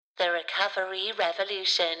The Recovery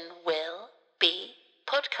Revolution will be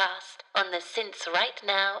podcast on the Since Right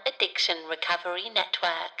Now Addiction Recovery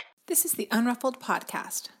Network. This is the Unruffled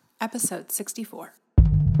Podcast, episode 64.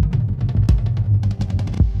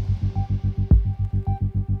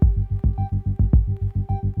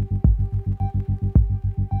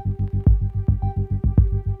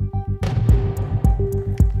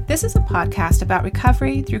 This is a podcast about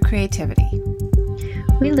recovery through creativity.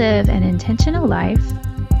 We live an intentional life.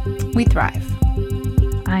 We thrive.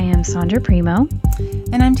 I am Sandra Primo.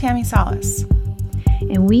 And I'm Tammy Salas.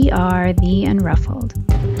 And we are the Unruffled.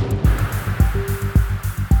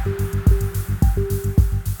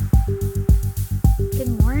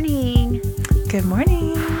 Good morning. Good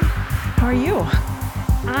morning. How are you?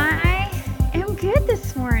 I am good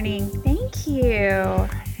this morning. Thank you.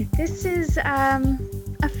 This is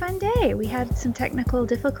a fun day. We had some technical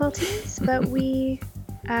difficulties, but we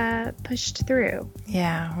pushed through.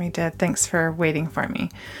 Yeah, we did. Thanks for waiting for me.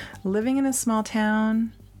 Living in a small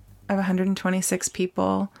town of 126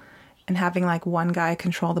 people and having like one guy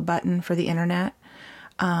control the button for the internet,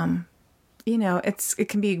 it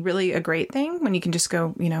can be really a great thing when you can just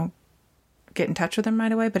go, get in touch with him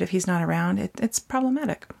right away. But if he's not around, it's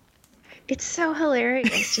problematic. It's so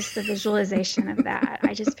hilarious, just the visualization of that.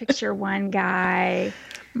 I just picture one guy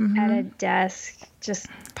at a desk just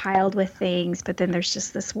piled with things, but then there's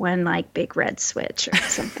just this one like big red switch or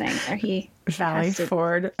something where he Valley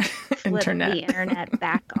Forge internet. The internet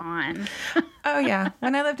back on. Oh yeah.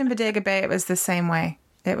 When I lived in Bodega Bay, it was the same way.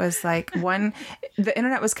 It was like the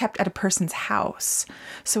internet was kept at a person's house.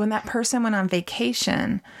 So when that person went on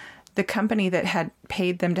vacation, the company that had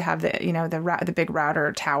paid them to have the big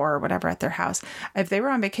router tower or whatever at their house, if they were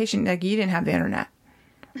on vacation, like you didn't have the internet.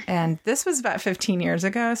 And this was about 15 years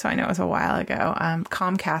ago, so I know it was a while ago.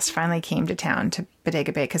 Comcast finally came to town to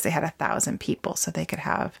Bodega Bay because they had 1,000 people, so they could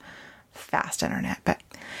have fast internet. But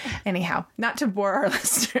anyhow, not to bore our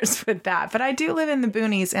listeners with that, but I do live in the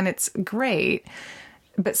boonies, and it's great.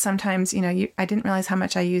 But sometimes, I didn't realize how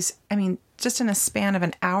much I use. I mean, just in a span of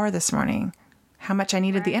an hour this morning, how much I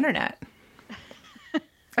needed the internet.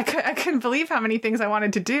 I couldn't believe how many things I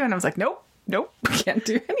wanted to do, and I was like, nope, can't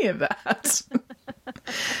do any of that.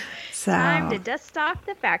 So, time to dust off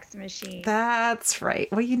the fax machine. That's right.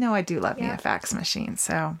 Well, I do love me a fax machine.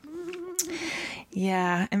 So,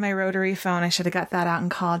 yeah. And my rotary phone, I should have got that out and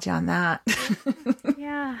called you on that.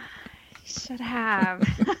 Yeah, you should have.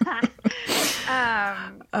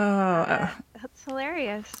 That's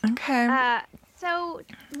hilarious. Okay. So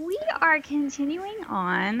we are continuing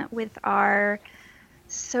on with our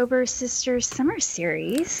Sober Sisters Summer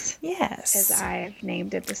Series. Yes. As I've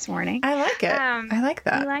named it this morning. I like it. I like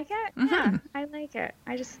that. You like it? Mm-hmm. Yeah, I like it.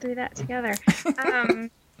 I just threw that together.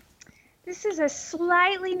 This is a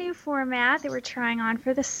slightly new format that we're trying on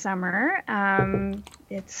for the summer.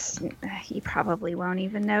 You probably won't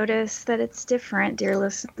even notice that it's different, dear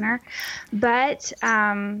listener. But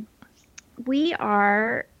we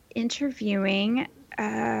are interviewing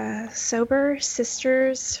sober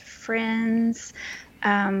sisters, friends,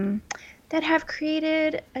 that have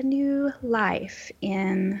created a new life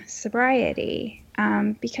in sobriety,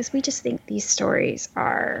 because we just think these stories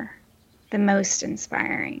are the most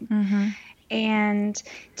inspiring. Mm-hmm. And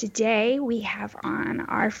today we have on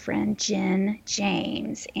our friend Jenn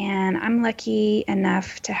James, and I'm lucky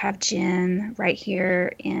enough to have Jenn right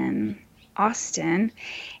here in Austin,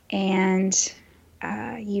 and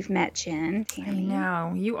you've met Jenn, Tammy. I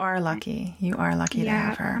know. You are lucky. You are lucky to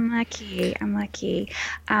have her. I'm lucky.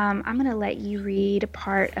 I'm going to let you read a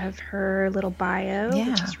part of her little bio,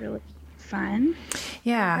 which is really fun.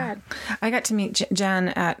 Yeah. I got to meet Jenn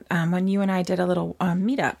at when you and I did a little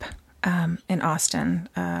meetup in Austin,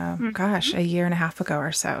 a year and a half ago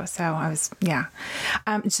or so. So I was,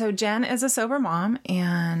 so Jenn is a sober mom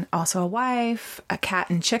and also a wife, a cat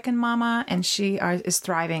and chicken mama, and she is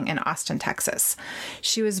thriving in Austin, Texas.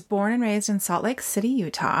 She was born and raised in Salt Lake City,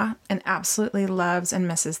 Utah, and absolutely loves and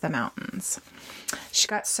misses the mountains. She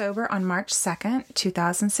got sober on March 2nd,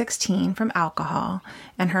 2016 from alcohol,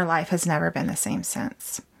 and her life has never been the same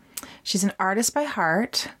since. She's an artist by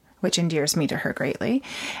heart, which endears me to her greatly,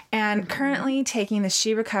 and currently taking the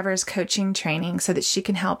She Recovers coaching training so that she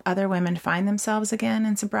can help other women find themselves again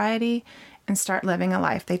in sobriety and start living a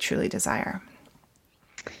life they truly desire.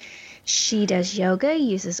 She does yoga,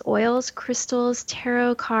 uses oils, crystals,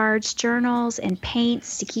 tarot cards, journals, and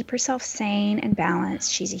paints to keep herself sane and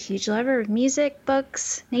balanced. She's a huge lover of music,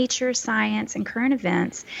 books, nature, science, and current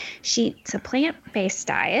events. She eats a plant-based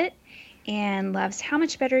diet and loves how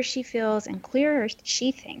much better she feels and clearer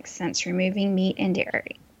she thinks since removing meat and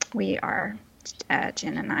dairy. We are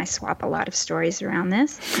Jenn and I swap a lot of stories around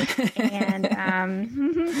this. And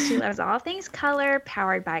she loves all things color,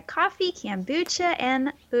 powered by coffee, kombucha,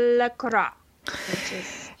 and Le Croix, which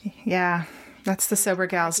is... Yeah, that's the sober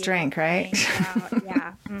gal's drink, right?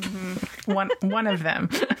 Yeah. One of them.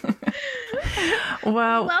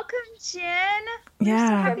 Well, welcome, Jenn. Yeah. We're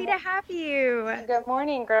so happy to have you. Good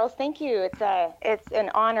morning, girls. Thank you. It's an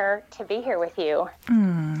honor to be here with you.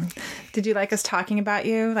 Did you like us talking about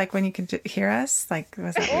you? Like when you could hear us? Like,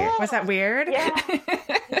 was that weird? Was that weird? Yeah.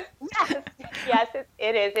 Yes,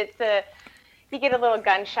 it is. You get a little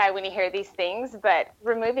gun shy when you hear these things, but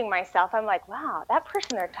removing myself, I'm like, wow, that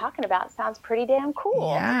person they're talking about sounds pretty damn cool.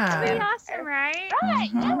 Yeah. Pretty awesome, right? Right.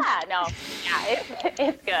 Yeah. No. Yeah.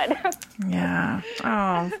 It's good. Yeah.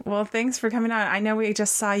 Oh, well, thanks for coming on. I know we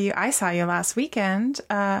just saw you. I saw you last weekend.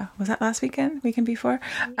 Was that last weekend? Weekend before?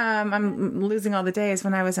 I'm losing all the days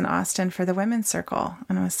when I was in Austin for the women's circle,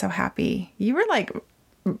 and I was so happy. You were like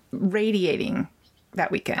radiating that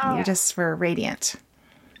weekend. Oh. You just were radiant.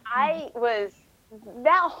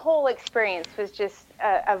 That whole experience was just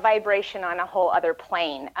a vibration on a whole other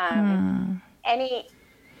plane.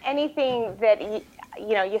 Anything that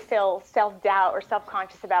you feel self-doubt or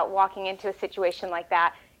self-conscious about walking into a situation like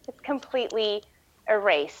that, it's completely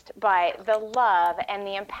erased by the love and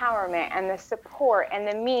the empowerment and the support and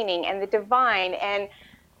the meaning and the divine. And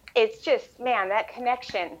it's just, man, that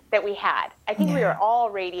connection that we had. I think we were all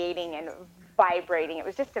radiating and vibrating. It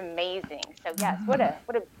was just amazing. So yes, what a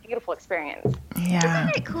beautiful experience. Yeah.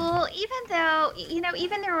 Isn't it cool? Even though,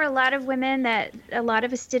 even there were a lot of women that a lot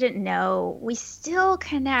of us didn't know, we still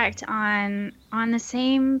connect at the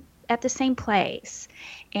same place.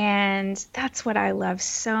 And that's what I love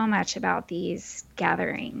so much about these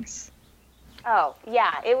gatherings. Oh,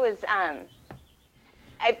 yeah. It was, I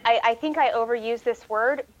think I overused this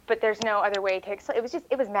word, but there's no other way to explain.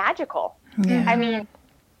 It was magical. Yeah. I mean,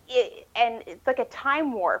 and it's like a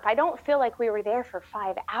time warp. I don't feel like we were there for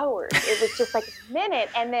 5 hours. It was just like a minute,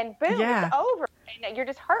 and then boom, it's over. And you're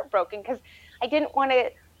just heartbroken because I didn't want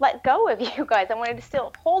to let go of you guys. I wanted to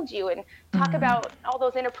still hold you and talk about all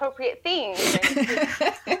those inappropriate things.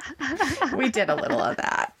 And We did a little of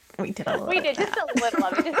that. We did just a little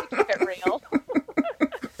of it, just to keep it real.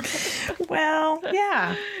 Well,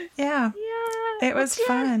 yeah. It was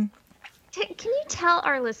fun. Can you tell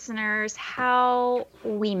our listeners how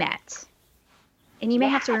we met? And you may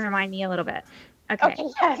have to remind me a little bit. Okay.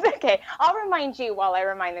 Yes. Okay. I'll remind you while I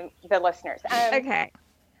remind the listeners. Okay.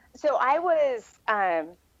 So I was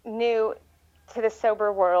new to the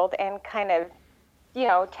sober world and kind of,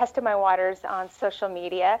 tested my waters on social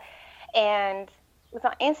media, and was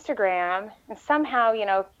on Instagram, and somehow,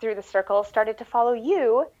 through the circle, started to follow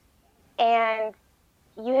you, and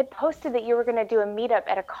you had posted that you were going to do a meetup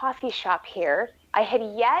at a coffee shop here. I had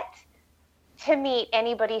yet to meet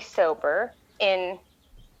anybody sober in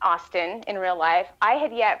Austin in real life. I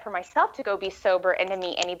had yet for myself to go be sober and to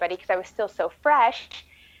meet anybody because I was still so fresh.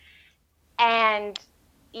 And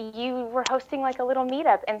you were hosting like a little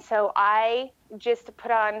meetup. And so I just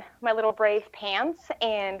put on my little brave pants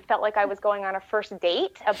and felt like I was going on a first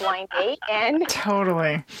date, a blind date. And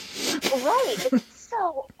Totally. Right. It's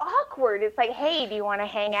so awkward. It's like, hey, do you want to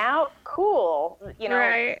hang out? Cool.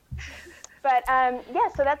 Right. But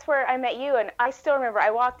so that's where I met you. And I still remember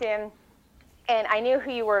I walked in and I knew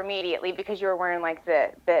who you were immediately because you were wearing like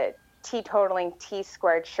the teetotaling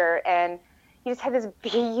T-squared shirt, and you just had this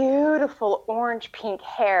beautiful orange pink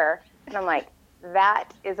hair. And I'm like,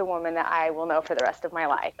 that is a woman that I will know for the rest of my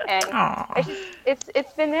life. And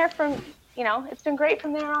it's been there from, it's been great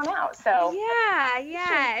from there on out. So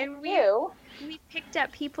yeah. And we picked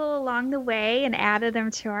up people along the way and added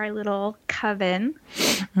them to our little coven.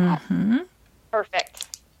 Mm-hmm.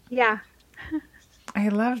 Perfect. Yeah. I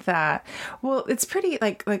love that. Well, it's pretty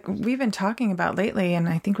like we've been talking about lately, and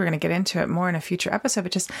I think we're going to get into it more in a future episode,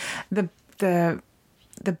 but just the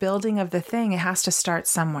building of the thing, it has to start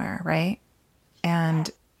somewhere, right? And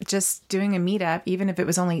just doing a meetup, even if it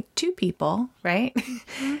was only 2 people, right?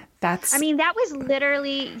 That was a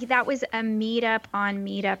meetup on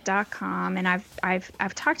meetup.com. And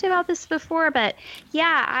I've talked about this before, but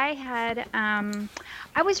yeah,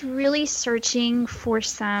 I was really searching for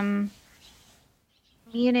some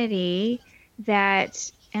community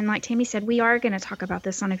that, and like Tammy said, we are going to talk about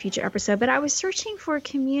this on a future episode, but I was searching for a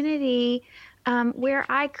community where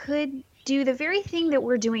I could do the very thing that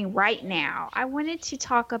we're doing right now. I wanted to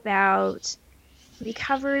talk about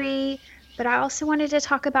recovery, but I also wanted to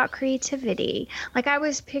talk about creativity. Like I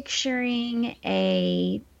was picturing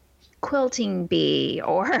a quilting bee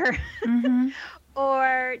or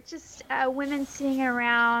or just women sitting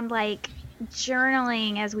around like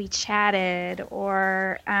journaling as we chatted,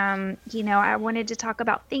 or, I wanted to talk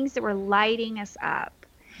about things that were lighting us up.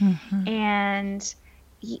 Mm-hmm. And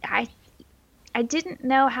I didn't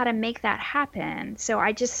know how to make that happen. So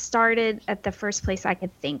I just started at the first place I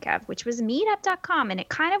could think of, which was meetup.com. And it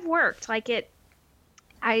kind of worked.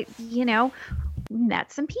 I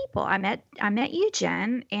met some people. I met you,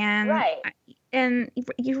 Jen, and right. And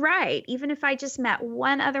you're right. Even if I just met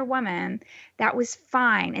one other woman, that was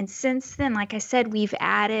fine. And since then, like I said, we've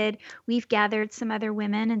gathered some other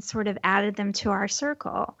women and sort of added them to our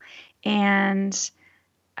circle. And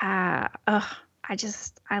I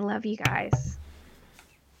love you guys.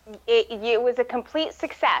 It was a complete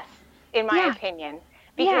success, in my opinion,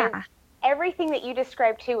 because everything that you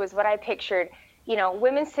described too was what I pictured.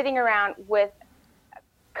 Women sitting around with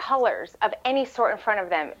colors of any sort in front of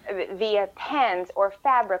them via pens or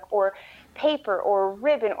fabric or paper or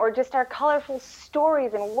ribbon, or just our colorful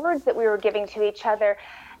stories and words that we were giving to each other,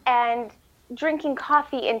 and drinking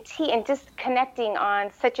coffee and tea and just connecting on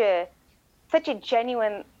such a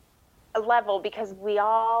genuine level, because we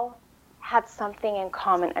all had something in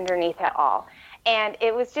common underneath it all. And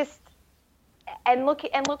it was just, and look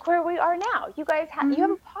where we are now. You guys have, you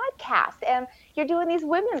have a podcast, and you're doing these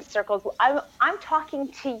women's circles. I'm talking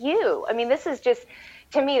to you. I mean, this is just,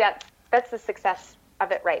 to me, that's the success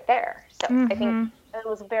of it right there. So I think it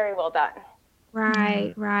was very well done.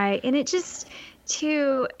 Right. And it just,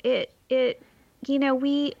 too,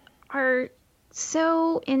 we are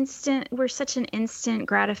so instant. We're such an instant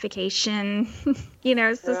gratification,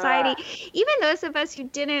 society. Yeah. Even those of us who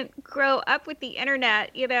didn't grow up with the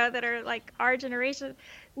internet, that are like our generation,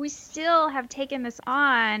 we still have taken this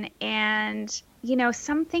on. And,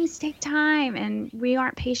 some things take time, and we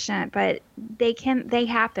aren't patient, but they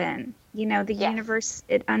happen. The universe,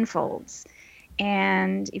 it unfolds.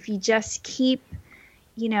 And if you just keep,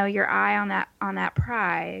 your eye on that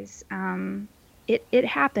prize, it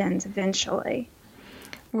happens eventually.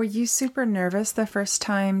 Were you super nervous the first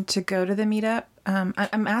time to go to the meetup?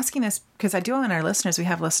 I'm asking this because I do want our listeners. We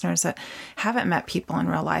have listeners that haven't met people in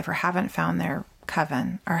real life, or haven't found their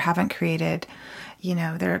coven, or haven't created,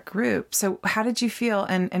 their group. So how did you feel,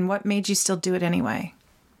 and what made you still do it anyway?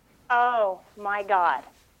 Oh my God.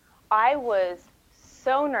 I was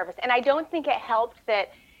so nervous. And I don't think it helped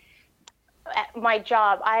that at my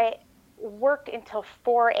job, I worked until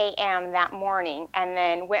 4 a.m. that morning, and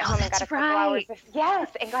then went home and got a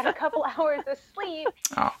couple hours of sleep.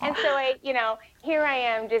 Oh. And so here I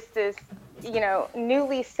am, just this,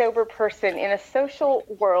 newly sober person in a social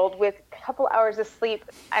world with a couple hours of sleep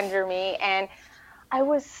under me. And I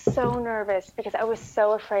was so nervous because I was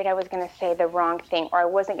so afraid I was going to say the wrong thing, or I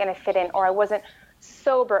wasn't going to fit in, or I wasn't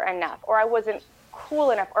sober enough, or I wasn't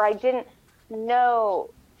cool enough, or I didn't know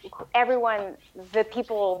everyone, the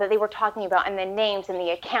people that they were talking about, and the names and the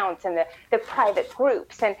accounts and the private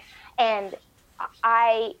groups. And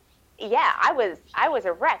I was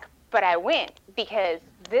a wreck, but I went because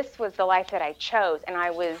this was the life that I chose, and I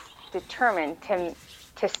was determined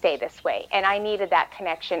to stay this way. And I needed that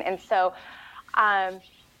connection. And so I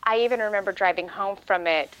even remember driving home from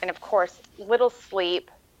it, and of course, little sleep,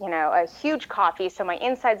 a huge coffee, so my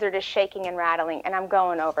insides are just shaking and rattling, and I'm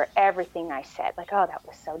going over everything I said, like, oh, that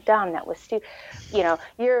was so dumb, that was stupid,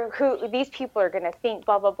 these people are going to think,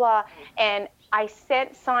 blah, blah, blah. And I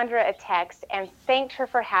sent Sandra a text and thanked her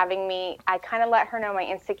for having me. I kind of let her know my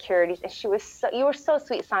insecurities, and you were so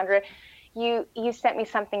sweet, Sandra. You sent me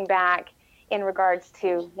something back in regards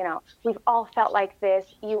to, we've all felt like this.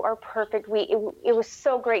 You are perfect. It was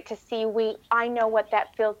so great to see. I know what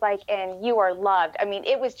that feels like, and you are loved. I mean,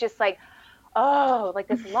 it was just like, oh, like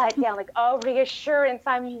this letdown, like, oh, reassurance.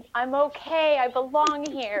 I'm okay. I belong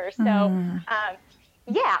here. So,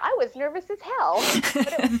 I was nervous as hell.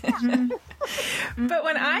 But it was fun. But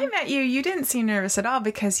when I met you, you didn't seem nervous at all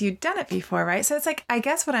because you'd done it before, right? So it's like, I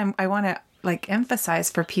guess what I want to like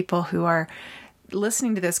emphasize for people who are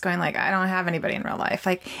listening to this going like, I don't have anybody in real life.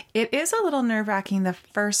 Like, it is a little nerve-wracking the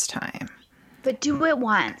first time. But do it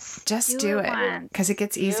once. Just do it. Because it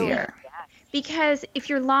gets easier. Because if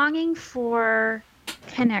you're longing for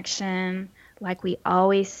connection, like we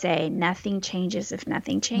always say, nothing changes if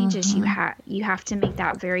nothing changes. You have to make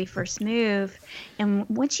that very first move. And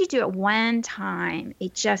once you do it one time,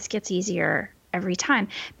 it just gets easier every time.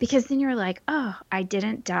 Because then you're like, oh, I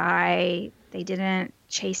didn't die. They didn't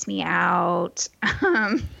chase me worst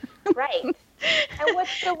Right. And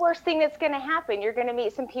what's the worst thing that's going to happen? You're going to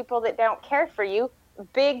meet some people that don't care for you.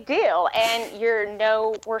 Big deal. And you're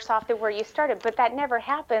no worse off than where you started. But that never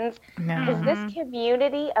happens. Because this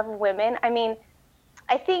community of women, I mean,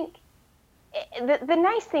 I think the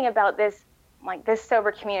nice thing about this like this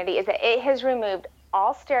sober community is that it has removed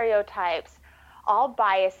all stereotypes, all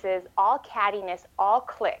biases, all cattiness, all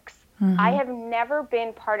cliques. I have never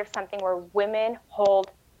been part of something where women hold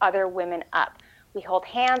other women up. We hold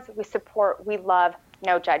hands, we support, we love,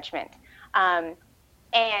 no judgment. And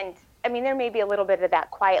I mean, there may be a little bit of that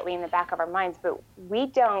quietly in the back of our minds, but we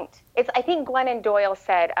don't. I think Glennon Doyle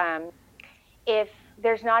said, if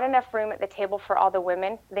there's not enough room at the table for all the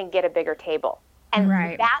women, then get a bigger table.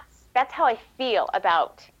 And that's how I feel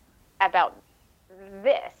about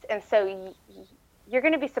this. And so you're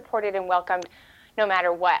going to be supported and welcomed no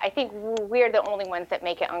matter what. I think we're the only ones that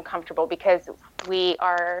make it uncomfortable because we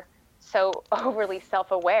are so overly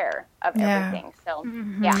self-aware of everything. So,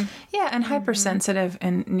 Yeah, and hypersensitive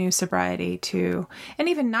in new sobriety too. And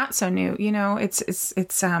even not so new, you know, it's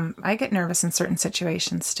I get nervous in certain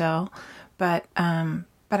situations still, but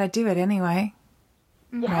I do it anyway.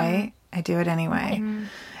 Right? I do it anyway.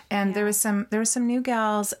 And there was some new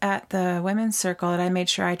gals at the women's circle that I made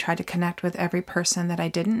sure I tried to connect with every person that I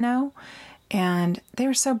didn't know. And they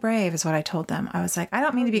were so brave is what I told them. I was like, I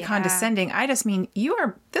don't mean to be condescending. I just mean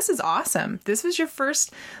this is awesome. This is your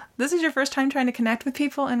first time trying to connect with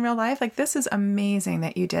people in real life. Like, this is amazing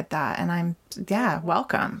that you did that. And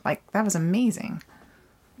welcome. Like, that was amazing.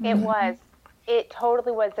 It was. It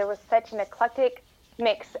totally was. There was such an eclectic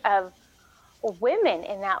mix of women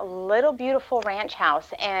in that little beautiful ranch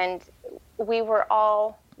house. And we were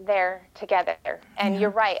all there together. And you're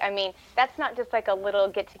right. I mean, that's not just like a little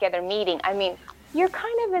get-together meeting. I mean, you're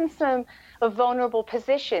kind of in some vulnerable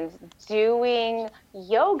positions, doing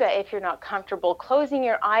yoga if you're not comfortable, closing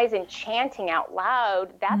your eyes and chanting out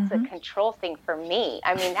loud. That's a control thing for me.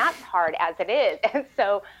 I mean, that's hard as it is. And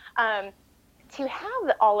so to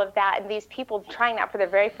have all of that and these people trying that for the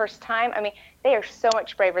very first time, I mean, they are so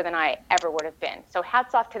much braver than I ever would have been. So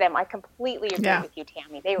hats off to them. I completely agree with you,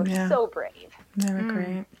 Tammy. They were so brave. They were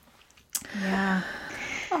great. Yeah.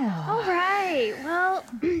 Oh. All right. Well,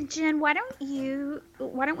 Jenn, why don't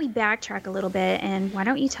we backtrack a little bit, and why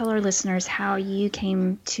don't you tell our listeners how you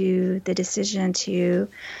came to the decision to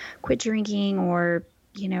quit drinking or,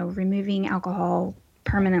 removing alcohol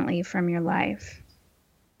permanently from your life?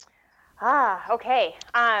 Okay.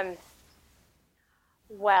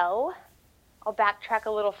 Well, I'll backtrack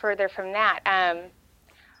a little further from that.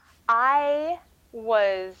 I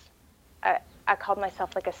called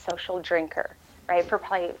myself like a social drinker, right? For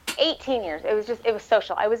probably 18 years. It was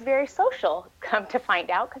social. I was very social, come to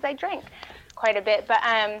find out, because I drank quite a bit. But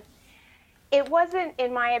it wasn't,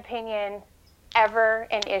 in my opinion, ever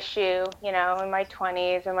an issue, in my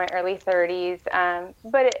 20s or my early 30s.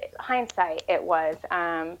 But hindsight, it was.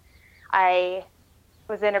 I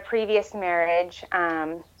was in a previous marriage.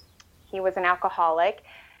 He was an alcoholic.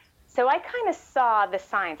 So I kind of saw the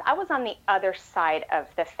signs. I was on the other side of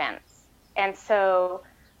the fence. And so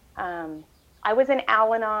I was in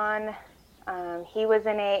Al-Anon. He was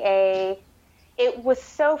in AA. It was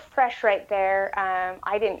so fresh right there.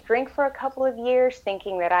 I didn't drink for a couple of years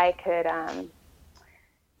thinking that I could,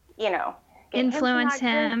 influence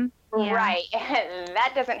him. Yeah. Right.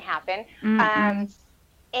 That doesn't happen.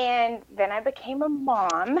 And then I became a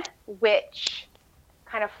mom, which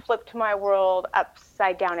kind of flipped my world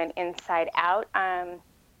upside down and inside out.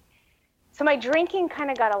 So my drinking kind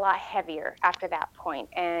of got a lot heavier after that point.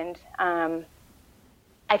 And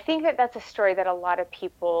I think that that's a story that a lot of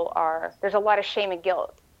people there's a lot of shame and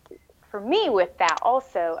guilt for me with that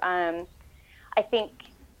also. I think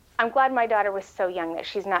I'm glad my daughter was so young that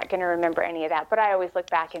she's not going to remember any of that. But I always look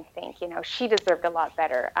back and think, she deserved a lot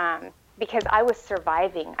better. Because I was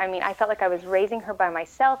surviving. I mean, I felt like I was raising her by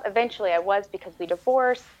myself. Eventually I was, because we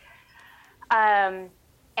divorced. And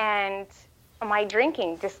my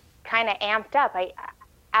drinking just kind of amped up.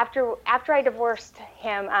 After I divorced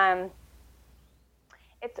him,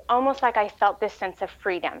 it's almost like I felt this sense of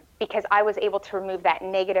freedom, because I was able to remove that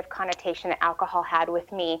negative connotation that alcohol had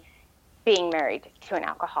with me being married to an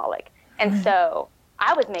alcoholic. And so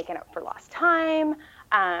I was making up for lost time.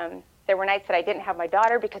 There were nights that I didn't have my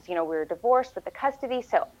daughter because, we were divorced with the custody.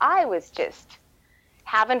 So I was just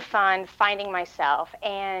having fun, finding myself.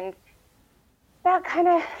 And that kind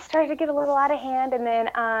of started to get a little out of hand. And then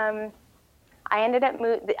I ended up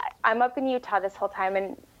I'm up in Utah this whole time.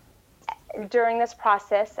 And during this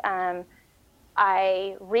process,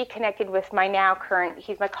 I reconnected with my now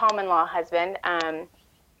he's my common-law husband.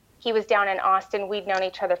 He was down in Austin. We'd known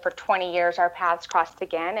each other for 20 years. Our paths crossed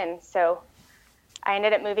again. And so I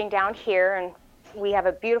ended up moving down here, and we have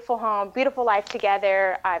a beautiful home, beautiful life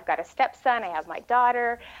together. I've got a stepson. I have my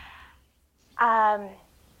daughter. But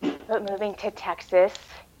moving to Texas,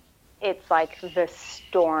 it's like the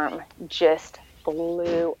storm just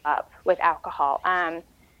blew up with alcohol.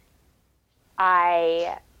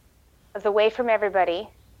 I was away from everybody,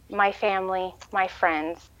 my family, my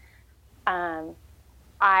friends.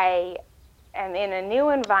 I am in a new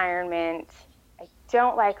environment. I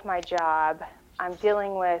don't like my job. I'm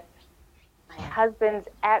dealing with my husband's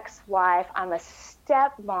ex-wife. I'm a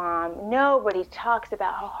stepmom. Nobody talks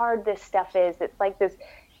about how hard this stuff is. It's like this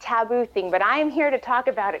taboo thing, but I'm here to talk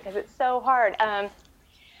about it because it's so hard.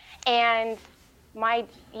 And my,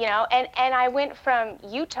 and I went from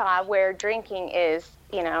Utah, where drinking is,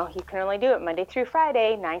 you can only do it Monday through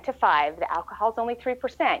Friday, 9 to 5. The alcohol's only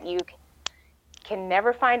 3%. You can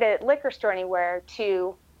never find a liquor store anywhere,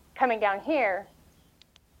 to coming down here,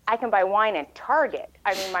 I can buy wine in Target.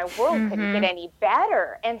 I mean, my world couldn't get any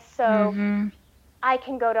better. And so I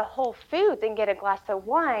can go to Whole Foods and get a glass of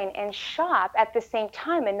wine and shop at the same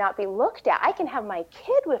time and not be looked at. I can have my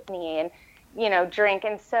kid with me and, drink.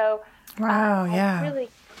 And so, wow, yeah.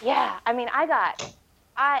 I mean,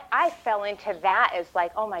 I fell into that as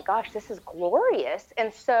like, oh my gosh, this is glorious.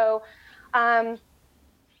 And so,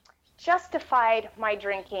 justified my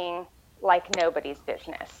drinking like nobody's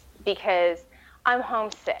business, because I'm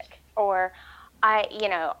homesick, or I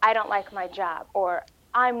don't like my job, or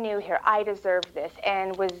I'm new here, I deserve this,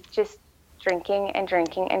 and was just drinking and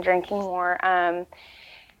drinking and drinking more. I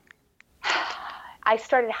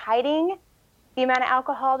started hiding the amount of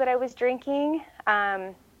alcohol that I was drinking.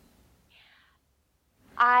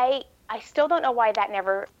 I still don't know why that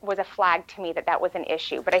never was a flag to me, that was an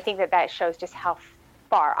issue, but I think that shows just how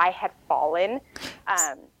far I had fallen.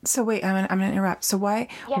 So wait, I'm going to interrupt. So why?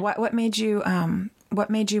 Yeah. What made you want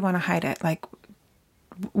to hide it? Like,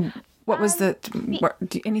 what was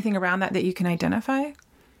anything around that you can identify?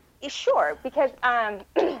 Sure, because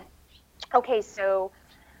okay, so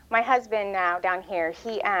my husband now down here,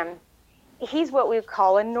 he's what we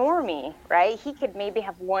call a normie, right? He could maybe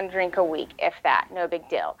have one drink a week, if that, no big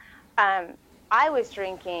deal. I was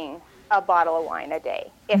drinking a bottle of wine a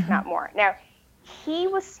day, if not more. Now, he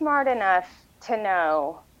was smart enough to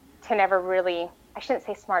know to never really, I shouldn't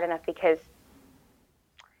say smart enough because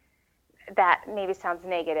that maybe sounds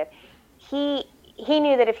negative. He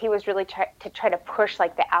knew that if he was really try to push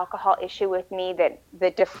like the alcohol issue with me, that the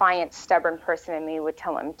defiant, stubborn person in me would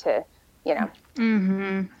tell him to, go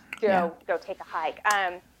take a hike.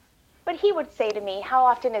 But he would say to me, how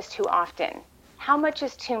often is too often? How much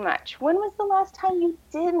is too much? When was the last time you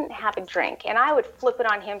didn't have a drink? And I would flip it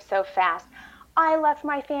on him so fast. I left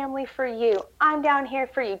my family for you. I'm down here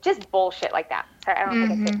for you. Just bullshit like that. Sorry, I don't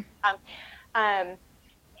think I said.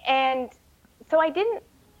 And so I didn't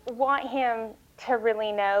want him to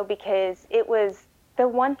really know, because it was the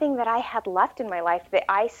one thing that I had left in my life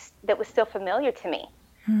that was still familiar to me.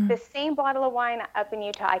 The same bottle of wine up in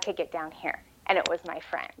Utah I could get down here, and it was my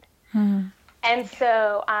friend. And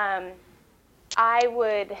so I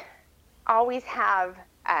would always have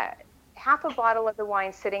half a bottle of the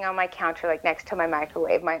wine sitting on my counter, like next to my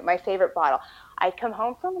microwave, my favorite bottle. I'd come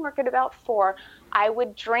home from work at about 4. I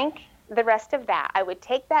would drink the rest of that. I would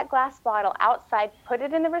take that glass bottle outside, put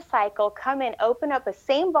it in the recycle, come in, open up the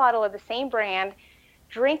same bottle of the same brand,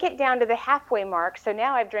 drink it down to the halfway mark. So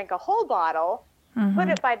now I've drank a whole bottle, put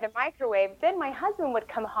it by the microwave. Then my husband would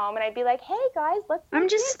come home and I'd be like, hey guys, I'm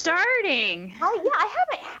just starting. Oh yeah,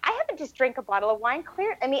 I haven't just drank a bottle of wine,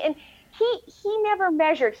 clear. I mean, and he never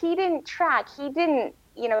measured, he didn't track, he didn't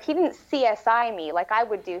CSI me like I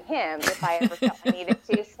would do him if I ever felt I needed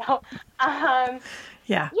to. So,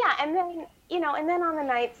 yeah. And then, and then on the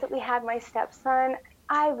nights that we had my stepson,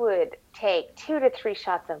 I would take 2 to 3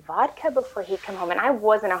 shots of vodka before he'd come home. And I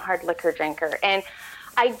wasn't a hard liquor drinker. And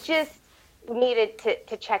I just needed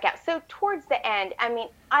to check out. So towards the end, I mean,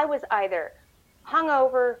 I was either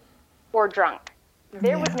hungover or drunk.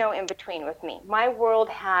 There was no in between with me. My world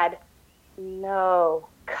had no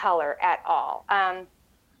color at all. I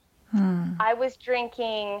was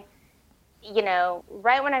drinking,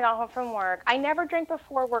 right when I got home from work. I never drink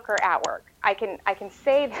before work or at work. I can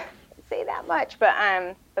say that much, but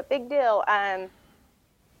big deal. But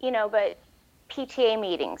PTA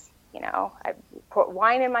meetings, I put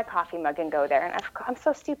wine in my coffee mug and go there. And I'm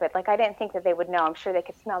so stupid. Like, I didn't think that they would know. I'm sure they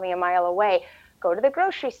could smell me a mile away. Go to the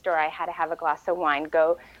grocery store, I had to have a glass of wine.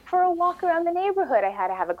 Go for a walk around the neighborhood, I had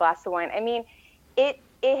to have a glass of wine. I mean, it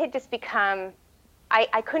had just become,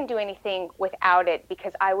 I couldn't do anything without it,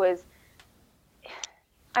 because I was,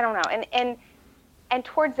 I don't know. And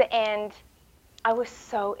towards the end, I was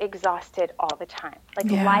so exhausted all the time. Like,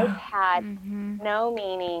 life had no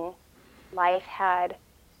meaning. Life had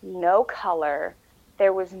no color.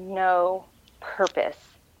 There was no purpose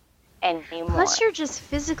anymore. Plus, you're just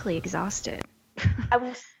physically exhausted. I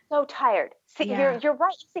was so tired. See, Yeah. you're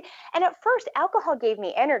right. See, and at first, alcohol gave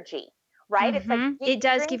me energy, right? It's like It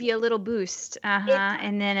does drink give you a little boost. it,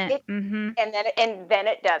 And then it, and then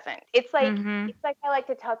it doesn't. Mhm. It's like I like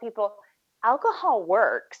to tell people, alcohol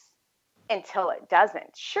works until it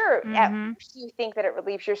doesn't. Sure, at Mhm. first you think that it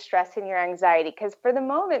relieves your stress and your anxiety, because for the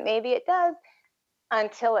moment maybe it does,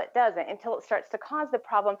 until it doesn't, until it starts to cause the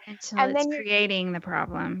problem, Until and it's then you're creating the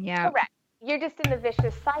problem. Yeah. correct. You're just in the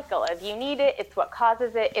vicious cycle of you need it, it's what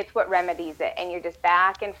causes it, it's what remedies it, and you're just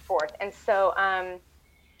back and forth. And so,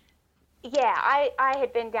 yeah, I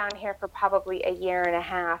had been down here for probably a year and a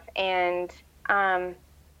half, and I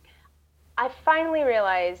finally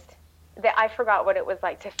realized that I forgot what it was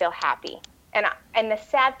like to feel happy. And the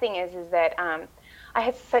sad thing is that I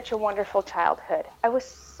had such a wonderful childhood. I was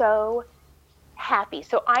so happy.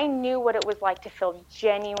 So I knew what it was like to feel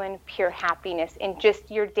genuine, pure happiness in just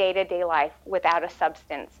your day-to-day life without a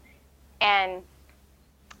substance. And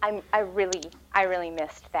I really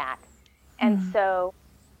missed that. And so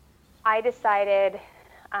I decided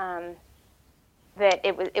that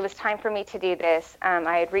it was time for me to do this.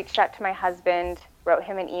 I had reached out to my husband, wrote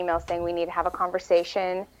him an email saying we need to have a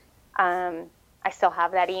conversation. I still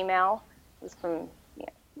have that email. It was from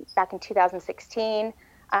back in 2016.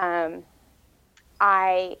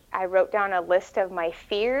 I wrote down a list of my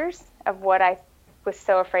fears of what I was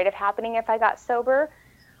so afraid of happening if I got sober.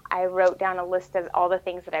 I wrote down a list of all the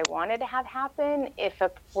things that I wanted to have happen if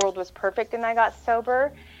a world was perfect and I got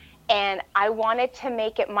sober. And I wanted to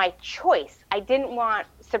make it my choice. I didn't want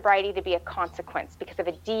sobriety to be a consequence because of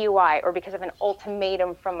a DUI or because of an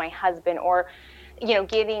ultimatum from my husband or,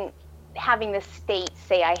 having the state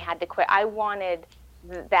say I had to quit. I wanted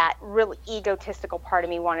that real egotistical part of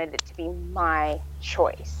me wanted it to be my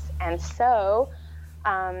choice. And so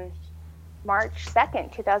March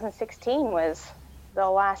 2nd, 2016 was the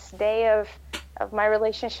last day of my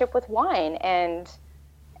relationship with wine. And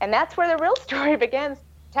that's where the real story begins,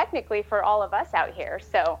 technically, for all of us out here.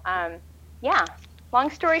 So, yeah, long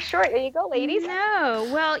story short, there you go, ladies. No.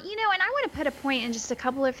 Well, and I want to put a point in just a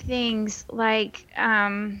couple of things. Like,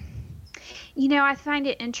 I find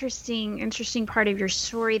it interesting part of your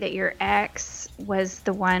story that your ex was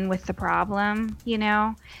the one with the problem,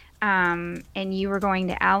 and you were going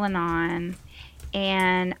to Al-Anon.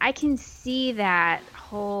 And I can see that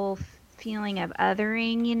whole feeling of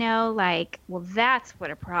othering, like, well, that's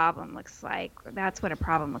what a problem looks like. That's what a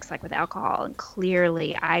problem looks like with alcohol. And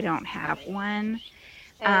clearly I don't have one.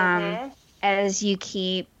 As you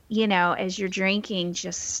keep, as your drinking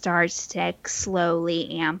just starts to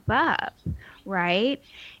slowly amp up, right? Yes.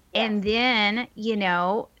 And then,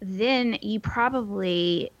 then you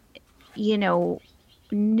probably,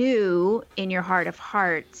 knew in your heart of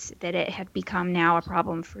hearts that it had become now a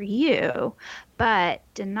problem for you. But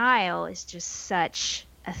denial is just such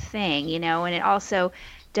a thing, and it also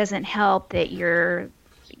doesn't help that you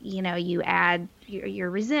add your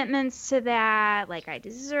resentments to that, like, I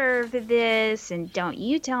deserve this, and don't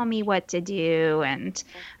you tell me what to do, and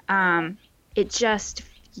it just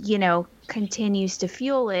continues to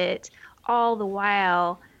fuel it, all the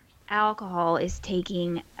while alcohol is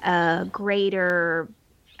taking a greater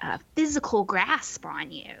physical grasp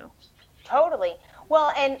on you. Totally.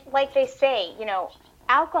 Well, and like they say,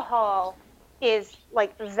 alcohol is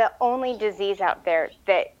like the only disease out there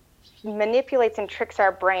that manipulates and tricks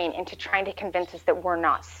our brain into trying to convince us that we're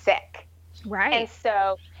not sick. Right. And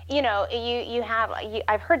so,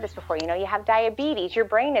 I've heard this before, you have diabetes, your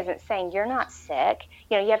brain isn't saying you're not sick.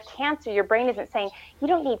 You have cancer, your brain isn't saying you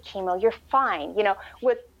don't need chemo, you're fine.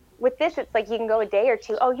 With this, it's like you can go a day or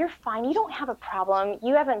two, oh, you're fine, you don't have a problem,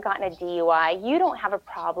 you haven't gotten a DUI, you don't have a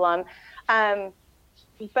problem.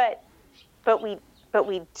 But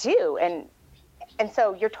we do, and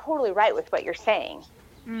so you're totally right with what you're saying.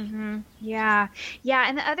 Yeah.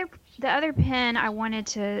 And the other pin I wanted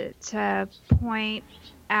to point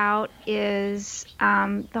out is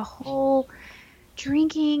the whole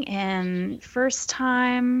drinking and first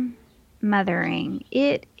time mothering.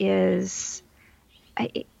 It is,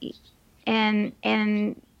 and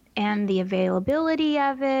the availability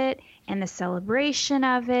of it and the celebration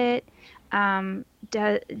of it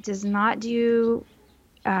does not do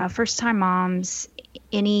first time moms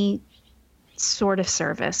any sort of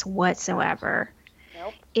service whatsoever.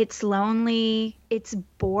 Nope. It's lonely, it's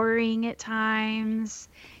boring at times.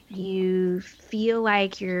 You feel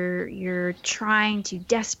like you're trying to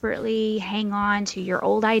desperately hang on to your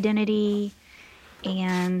old identity,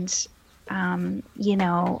 and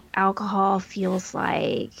alcohol feels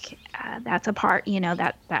like that's a part,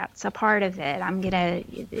 that's a part of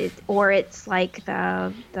it. Or it's like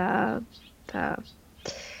the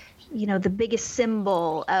the biggest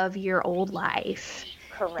symbol of your old life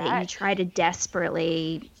Correct. that you try to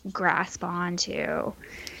desperately grasp onto.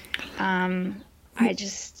 I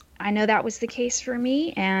know that was the case for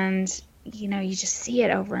me, and you just see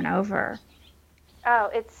it over and over. Oh,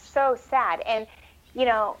 it's so sad. And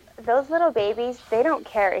those little babies, they don't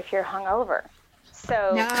care if you're hungover.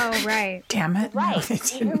 So no, right. Damn it. Right. No, they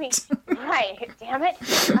You know what I mean? didn't. Right. Damn it.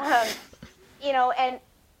 And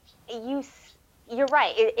you're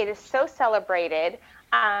right. It is so celebrated.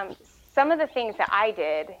 Some of the things that I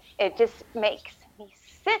did, it just makes me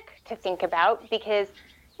sick to think about because,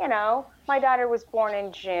 my daughter was born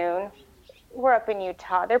in June. We're up in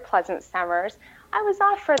Utah. They're pleasant summers. I was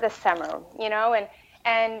off for the summer,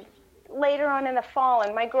 and later on in the fall,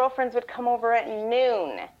 and my girlfriends would come over at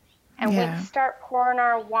noon, and we'd start pouring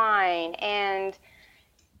our wine, and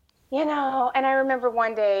and I remember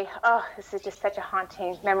one day, this is just such a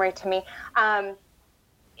haunting memory to me.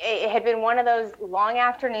 It had been one of those long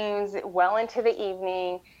afternoons, well into the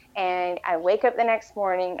evening, and I wake up the next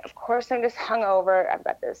morning. Of course, I'm just hungover. I've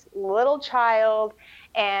got this little child,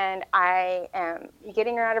 and I am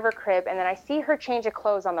getting her out of her crib, and then I see her change of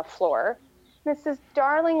clothes on the floor. And it's this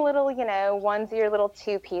darling little, onesie or little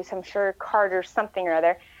two-piece, I'm sure Carter's something or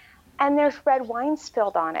other, and there's red wine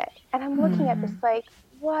spilled on it. And I'm looking at this like,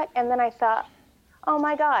 what? And then I thought, oh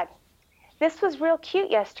my God, this was real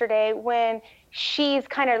cute yesterday when she's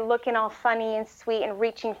kind of looking all funny and sweet and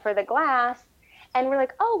reaching for the glass. And we're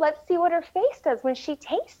like, oh, let's see what her face does when she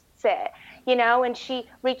tastes it, and she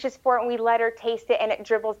reaches for it and we let her taste it and it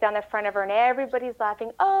dribbles down the front of her and everybody's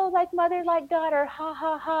laughing. Oh, like mother, like daughter, ha,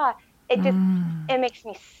 ha, ha. It just, it makes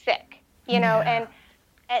me sick, and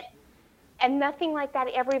nothing like that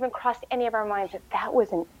ever even crossed any of our minds that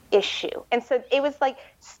was an issue. And so it was like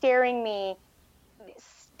staring me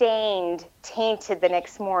stained, tainted the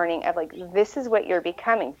next morning of like, this is what you're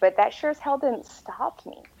becoming. But that sure as hell didn't stop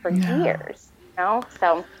me for years, So,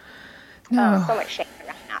 so much shame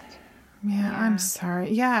around that. Yeah, I'm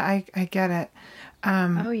sorry. Yeah, I get it.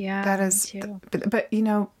 That is, me too. But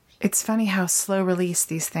it's funny how slow release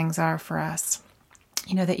these things are for us.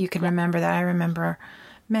 That you can remember that. I remember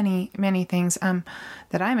many, many things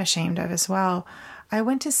that I'm ashamed of as well. I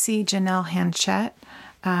went to see Janelle Hanchett,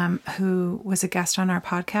 who was a guest on our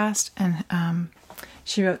podcast, and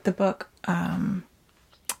she wrote the book, I'm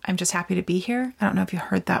Just Happy to Be Here. I don't know if you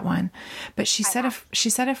heard that one, but she said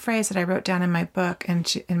a phrase that I wrote down in my book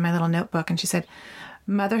and in my little notebook, and she said,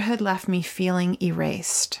 "Motherhood left me feeling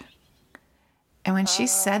erased." And when she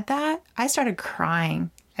said that, I started crying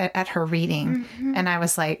at her reading, and I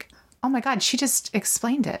was like, "Oh my God, she just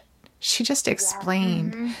explained it. She just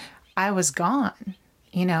explained I was gone."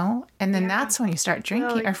 And then that's when you start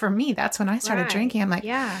drinking, or for me, that's when I started drinking. I'm like,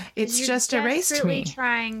 it's just erased me.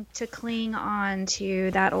 Trying to cling on to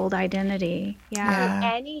that old identity.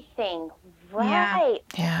 Anything. Right.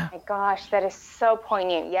 Yeah. Oh my gosh, that is so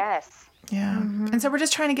poignant. Yes. Yeah. And so we're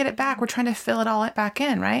just trying to get it back. We're trying to fill it all back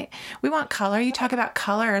in, right? We want color. You talk about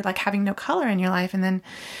color, like having no color in your life, and then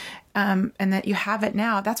and that you have it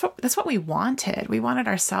now. That's what we wanted. We wanted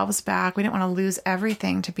ourselves back. We didn't want to lose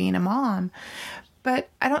everything to being a mom. But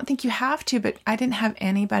I don't think you have to, but I didn't have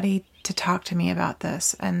anybody to talk to me about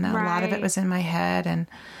this. And a lot of it was in my head, and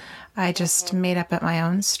I just made up my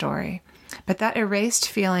own story. But that erased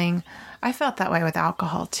feeling, I felt that way with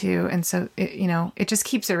alcohol too. And so, it just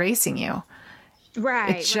keeps erasing you.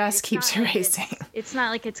 Right. It just keeps erasing. It's not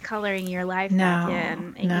like it's coloring your life No, back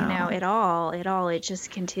in, no. at all. It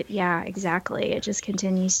just exactly. It just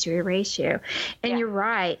continues to erase you. And you're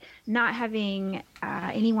right. Not having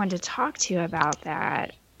anyone to talk to about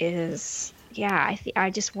that is,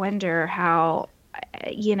 I just wonder how,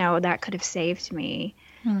 that could have saved me.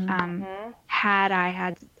 Had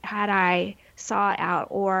I sought out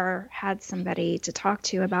or had somebody to talk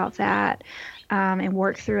to about that, and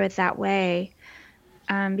work through it that way.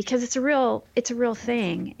 Because it's a real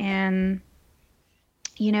thing. And,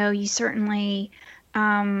 you certainly,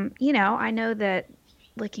 I know that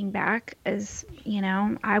looking back as,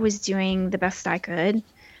 I was doing the best I could,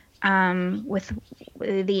 with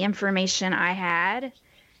the information I had.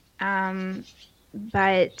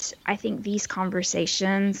 But I think these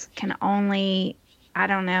conversations can only,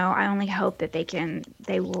 I only hope that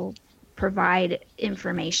they will provide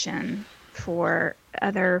information for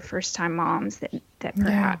other first-time moms that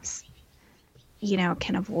perhaps,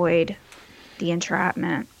 can avoid the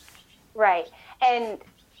entrapment. Right. And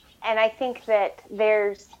I think that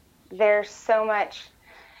there's so much,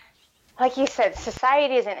 like you said,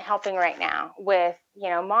 society isn't helping right now with,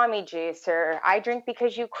 mommy juice or I drink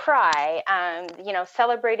because you cry,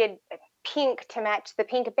 celebrated pink to match the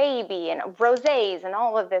pink baby and rosés and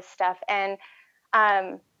all of this stuff. And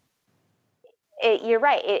you're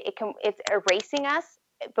right. It's erasing us,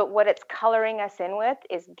 but what it's coloring us in with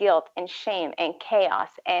is guilt and shame and chaos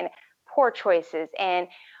and poor choices. And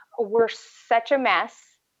we're such a mess.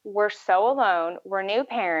 We're so alone. We're new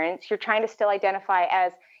parents. You're trying to still identify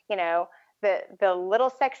as, the little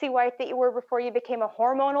sexy wife that you were before you became a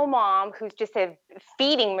hormonal mom who's just a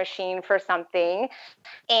feeding machine for something,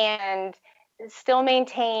 and still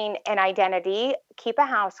maintain an identity, keep a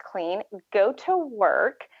house clean, go to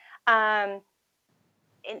work. No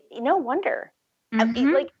wonder.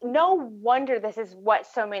 No wonder this is what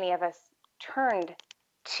so many of us turned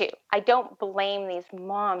to. I don't blame these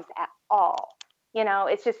moms at all.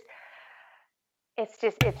 It's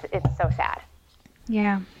so sad.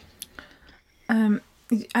 Yeah.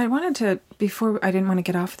 I wanted to, before, I didn't want to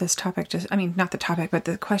get off this topic, not the topic, but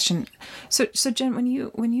the question. So Jen, when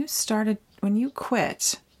you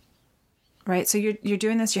quit, right? So you're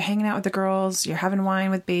doing this, you're hanging out with the girls, you're having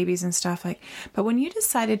wine with babies and stuff but when you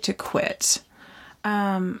decided to quit,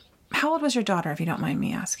 how old was your daughter, if you don't mind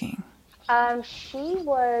me asking? She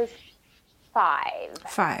was 5.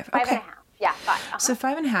 5. Okay. 5 okay. and a half. Yeah, 5. Uh-huh. So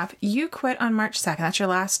 5.5. You quit on March 2nd. That's your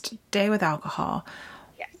last day with alcohol.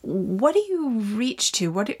 Yes. What do you reach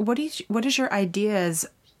to? What is your ideas?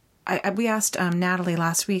 We asked Natalie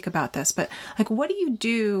last week about this, but what do you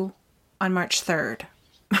do on March 3rd?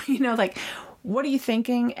 What are you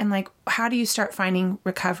thinking? And how do you start finding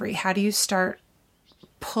recovery? How do you start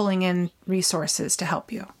pulling in resources to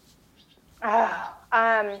help you?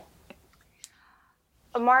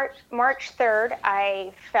 March 3rd,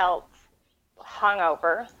 I felt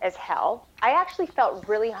hungover as hell. I actually felt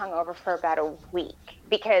really hungover for about a week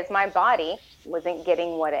because my body wasn't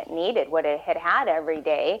getting what it needed, what it had every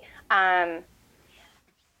day.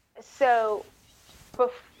 So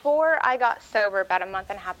before I got sober, about a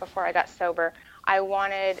month and a half before I got sober, I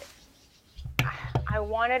wanted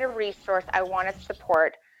a resource. I wanted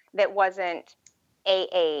support that wasn't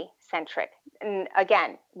AA centric. And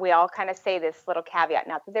again, we all kind of say this little caveat.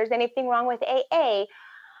 Not that there's anything wrong with AA.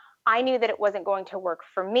 I knew that it wasn't going to work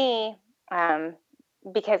for me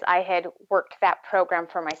because I had worked that program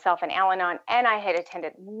for myself in Al-Anon, and I had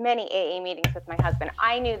attended many AA meetings with my husband.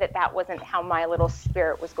 I knew that wasn't how my little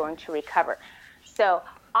spirit was going to recover. So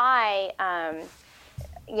I,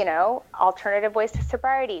 alternative ways to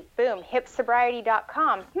sobriety, boom,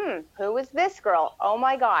 hipsobriety.com. Who is this girl? Oh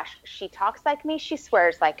my gosh. She talks like me. She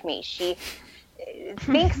swears like me. She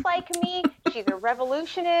thinks like me. She's a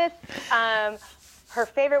revolutionist. Her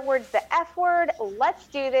favorite word's the F word. Let's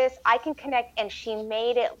do this. I can connect. And she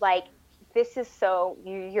made it this is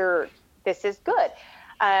this is good.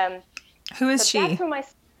 Who is she? That's who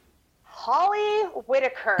Holly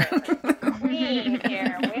Whitaker, queen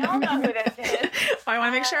here. We all know who this is. I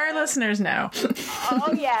want to make sure our listeners know.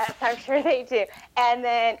 Oh, yes, I'm sure they do. And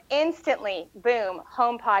then instantly, boom,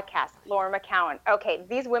 home podcast, Laura McCowan. Okay,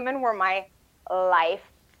 these women were my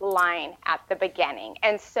lifeline at the beginning.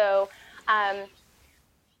 And so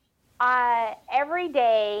every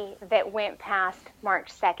day that went past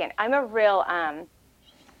March 2nd, I'm a real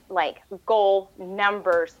goal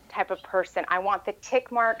numbers type of person. I want the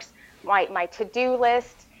tick marks. My to-do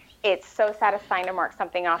list, it's so satisfying to mark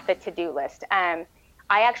something off the to-do list. I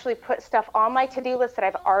actually put stuff on my to-do list that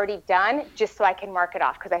I've already done just so I can mark it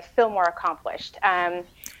off because I feel more accomplished. I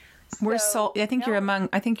think you're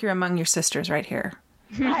among your sisters right here.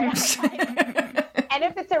 And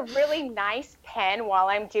if it's a really nice pen while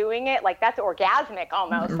I'm doing it, that's orgasmic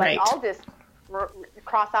almost. Right. I'll just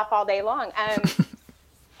cross off all day long.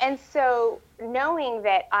 And so knowing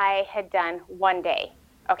that I had done one day,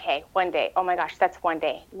 okay, one day. Oh my gosh, that's one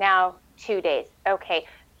day. Now 2 days. Okay,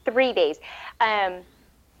 3 days.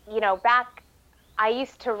 Back, I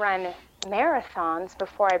used to run marathons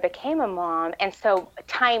before I became a mom. And so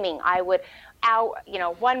timing, I would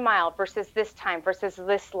 1 mile versus this time versus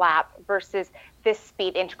this lap versus this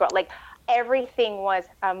speed integral. Everything was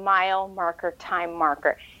a mile marker, time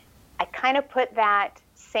marker. I kind of put that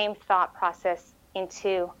same thought process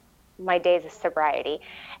into my days of sobriety.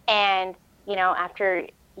 And, after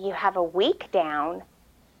you have a week down,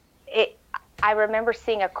 I remember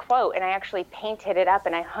seeing a quote, and I actually painted it up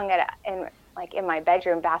and I hung it in my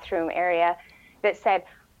bedroom, bathroom area that said,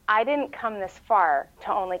 I didn't come this far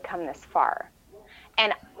to only come this far.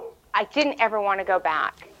 And I didn't ever want to go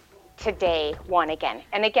back to day one again.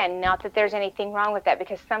 And again, not that there's anything wrong with that,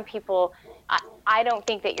 because some people, I don't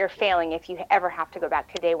think that you're failing if you ever have to go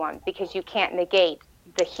back to day one, because you can't negate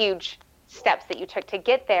the huge steps that you took to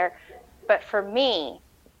get there. But for me,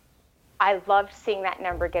 I loved seeing that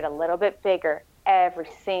number get a little bit bigger every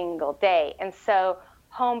single day. And so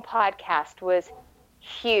home podcast was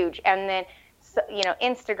huge. And then,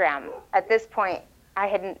 Instagram. At this point,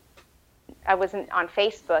 I wasn't on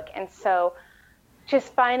Facebook. And so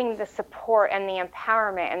just finding the support and the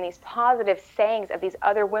empowerment and these positive sayings of these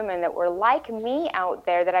other women that were like me out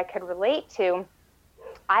there that I could relate to,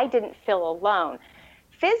 I didn't feel alone.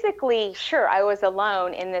 Physically, sure, I was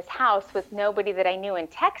alone in this house with nobody that I knew in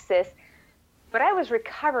Texas, but I was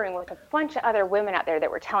recovering with a bunch of other women out there that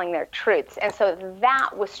were telling their truths. And so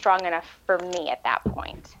that was strong enough for me at that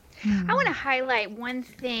point. I want to highlight one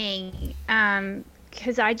thing,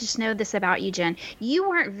 because I just know this about you, Jenn. You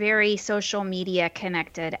weren't very social media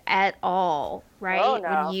connected at all, right? Oh,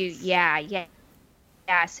 no. Yeah.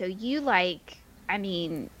 So you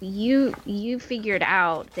you figured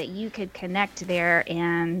out that you could connect there,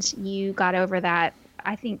 and you got over that.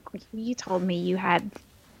 I think you told me you had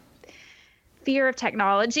fear of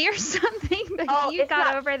technology or something, but you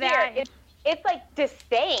got over that. It's like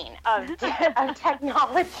disdain of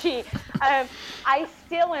technology. I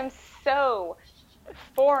still am so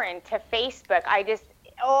foreign to Facebook.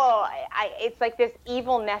 It's like this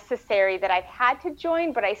evil necessary that I've had to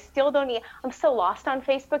join, but I still don't. I'm so lost on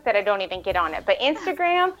Facebook that I don't even get on it. But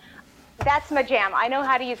Instagram, that's my jam. I know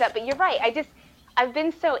how to use that. But you're right. I've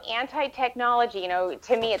been so anti-technology.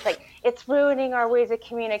 To me, it's like it's ruining our ways of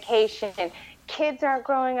communication. Kids aren't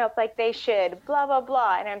growing up like they should. Blah blah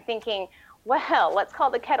blah. And I'm thinking, well, let's call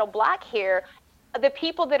the kettle black here. The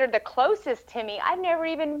people that are the closest to me, I've never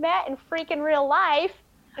even met in freaking real life.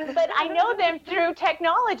 But I know them through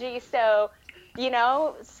technology, so,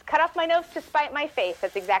 cut off my nose to spite my face.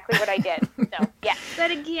 That's exactly what I did. So, yeah.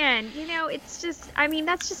 But again, it's just,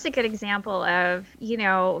 that's just a good example of,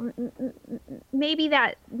 maybe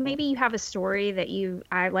you have a story that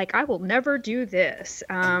I will never do this,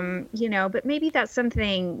 but maybe that's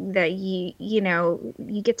something that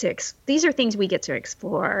you get to, these are things we get to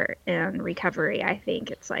explore in recovery. I think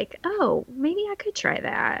it's like, oh, maybe I could try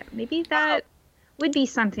that. Maybe that would be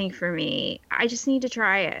something for me. I just need to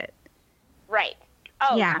try it. Right.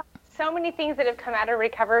 Oh, yeah. So many things that have come out of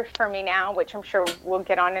recovery for me now, which I'm sure we'll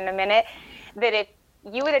get on in a minute, that if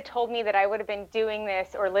you would have told me that I would have been doing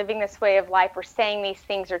this or living this way of life or saying these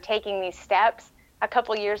things or taking these steps a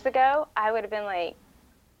couple years ago, I would have been like,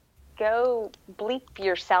 go bleep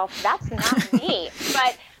yourself. That's not me.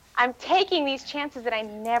 But I'm taking these chances that I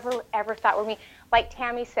never, ever thought were me. Like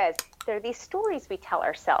Tammy says, there are these stories we tell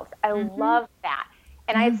ourselves. I love that.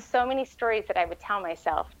 And I had so many stories that I would tell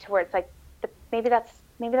myself to where it's like, maybe that's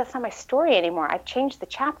not my story anymore. I've changed the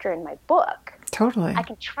chapter in my book. Totally. I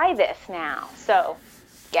can try this now. So,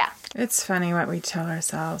 yeah. It's funny what we tell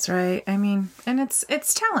ourselves, right? And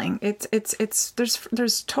it's telling.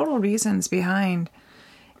 There's total reasons behind,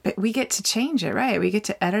 but we get to change it, right? We get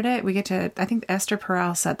to edit it. I think Esther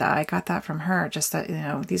Perel said that. I got that from her. Just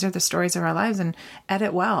that, these are the stories of our lives, and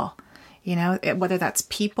edit well. Whether that's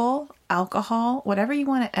people, alcohol, whatever you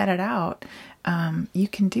want to edit out, you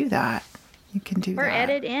can do that. You can do that. Or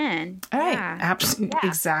edit in. All right. Yeah. Absolutely. Yeah.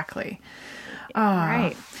 Exactly.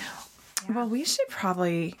 Right. Well, we should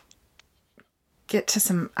probably get to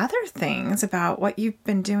some other things about what you've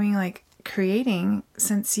been doing, like creating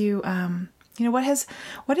since you,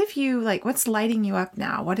 what's lighting you up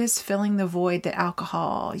now? What is filling the void that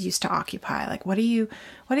alcohol used to occupy? Like, what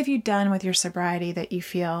have you done with your sobriety that you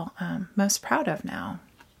feel most proud of now?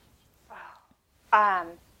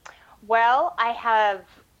 Well, I have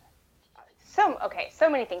so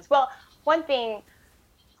many things. Well, one thing,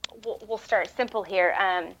 we'll start simple here.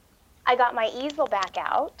 I got my easel back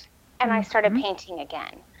out and I started painting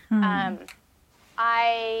again.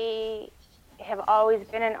 I have always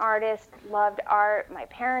been an artist, loved art. My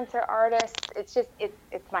parents are artists. It's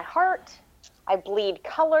it's my heart. I bleed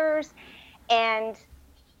colors, and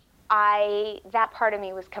that part of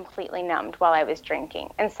me was completely numbed while I was drinking.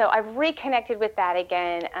 And so I've reconnected with that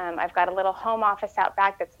again. I've got a little home office out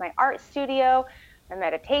back that's my art studio, my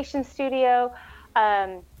meditation studio.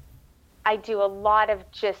 I do a lot of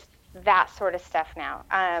just that sort of stuff now.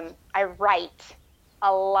 I write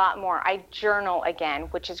a lot more. I journal again,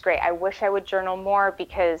 which is great. I wish I would journal more,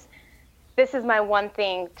 because this is my one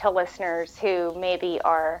thing to listeners who maybe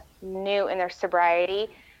are new in their sobriety.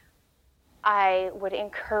 I would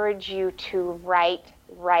encourage you to write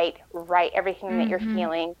everything that you're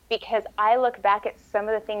feeling, because I look back at some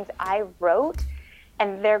of the things I wrote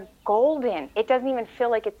and they're golden. It doesn't even feel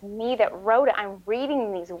like it's me that wrote it. I'm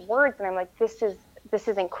reading these words and I'm like, this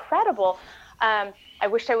is incredible. I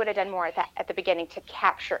wish I would have done more at the beginning to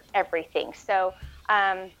capture everything. So,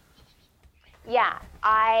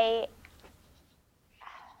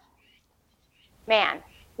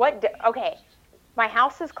 okay. My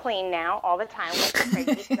house is clean now all the time, which is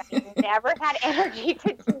crazy because I never had energy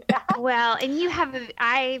to do that. Well, and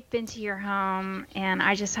I've been to your home, and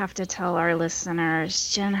I just have to tell our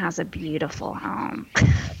listeners, Jenn has a beautiful home.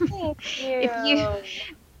 Thank you.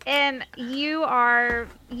 And you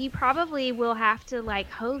probably will have to like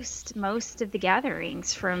host most of the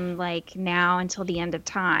gatherings from like now until the end of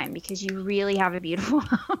time, because you really have a beautiful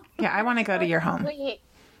home. Yeah, I want to go to your home. Sweet.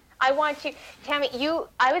 I want you, Tammy,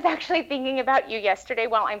 I was actually thinking about you yesterday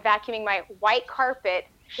while I'm vacuuming my white carpet.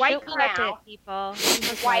 White carpet, people.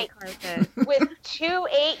 White carpet. With 2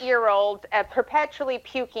 8-year-olds, a perpetually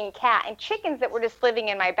puking cat, and chickens that were just living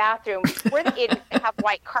in my bathroom. We're the idiots that have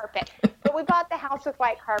white carpet. But we bought the house with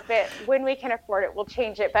white carpet. When we can afford it, we'll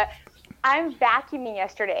change it. But I'm vacuuming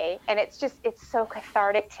yesterday, and it's so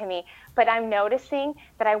cathartic to me. But I'm noticing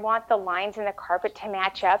that I want the lines in the carpet to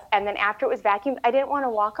match up. And then after it was vacuumed, I didn't want to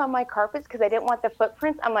walk on my carpets because I didn't want the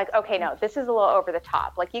footprints. I'm like, okay, no, this is a little over the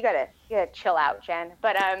top. Like, you gotta chill out, Jenn.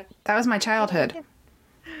 But that was my childhood.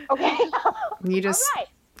 Okay. You just All right.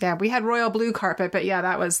 Yeah, we had royal blue carpet, but yeah,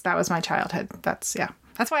 that was my childhood. That's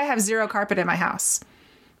why I have zero carpet in my house,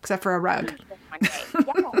 except for a rug.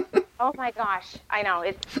 Yeah. Oh my gosh, I know.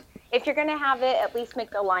 If you're gonna have it, at least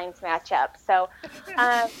make the lines match up. So,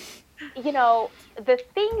 the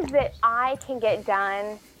things that I can get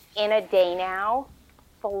done in a day now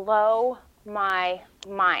blow my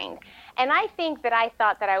mind. And I think that I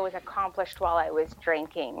thought that I was accomplished while I was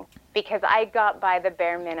drinking because I got by the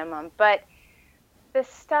bare minimum. But the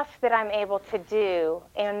stuff that I'm able to do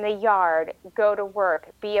in the yard, go to work,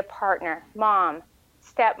 be a partner, mom,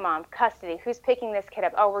 stepmom, custody, who's picking this kid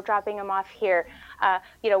up? Oh, we're dropping him off here.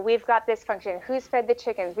 We've got this function. Who's fed the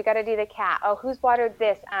chickens? We got to do the cat. Oh, who's watered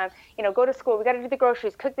this? Go to school. We got to do the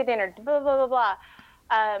groceries, cook the dinner, blah, blah, blah, blah.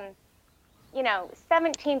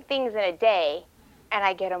 17 things in a day, and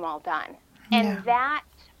I get them all done. And that,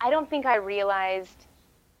 I don't think I realized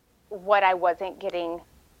what I wasn't getting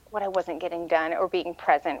done or being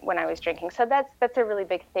present when I was drinking. So that's a really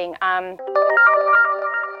big thing.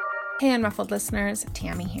 Hey, Unruffled listeners,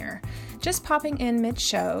 Tammy here. Just popping in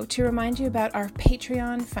mid-show to remind you about our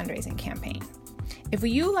Patreon fundraising campaign. If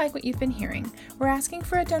you like what you've been hearing, we're asking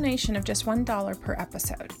for a donation of just $1 per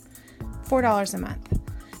episode, $4 a month.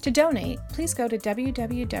 To donate, please go to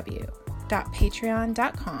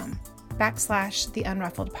www.patreon.com/The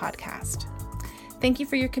Unruffled Podcast. Thank you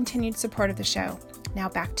for your continued support of the show. Now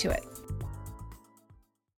back to it.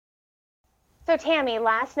 So Tammy,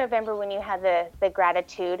 last November when you had the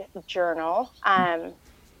gratitude journal,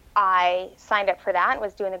 I signed up for that and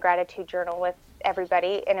was doing the gratitude journal with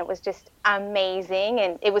everybody, and it was just amazing,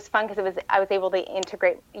 and it was fun because I was able to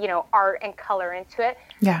integrate art and color into it.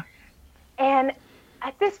 Yeah. And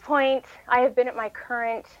at this point, I have been at my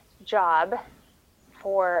current job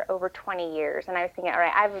for over 20 years, and I was thinking, all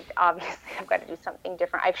right, I've got to do something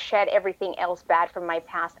different. I've shed everything else bad from my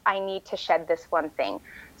past. I need to shed this one thing.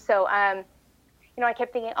 So I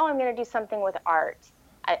kept thinking, I'm going to do something with art.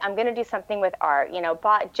 I'm going to do something with art.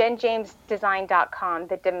 Bought JennJamesDesign.com,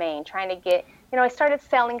 the domain, trying to get, I started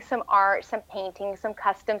selling some art, some painting, some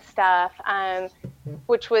custom stuff,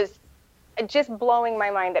 which was just blowing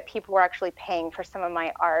my mind that people were actually paying for some of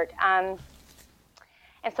my art. And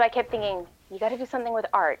so I kept thinking, you got to do something with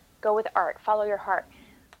art. Go with art. Follow your heart.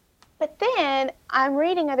 But then I'm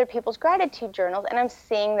reading other people's gratitude journals, and I'm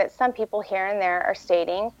seeing that some people here and there are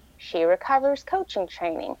stating, She Recovers coaching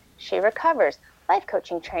training. She Recovers life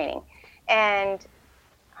coaching training. And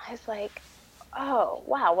I was like, oh,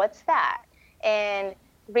 wow, what's that? And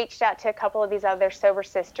reached out to a couple of these other sober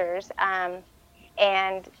sisters. And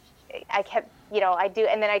I kept, I do.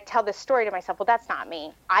 And then I tell this story to myself, well, that's not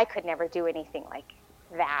me. I could never do anything like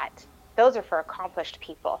that. Those are for accomplished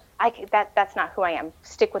people. That's not who I am.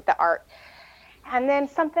 Stick with the art. And then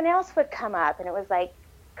something else would come up, and it was like,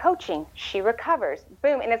 coaching, She Recovers,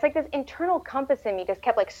 boom. And it's like this internal compass in me just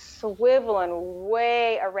kept like swiveling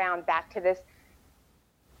way around back to this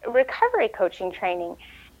recovery coaching training.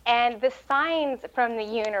 And the signs from the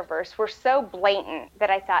universe were so blatant that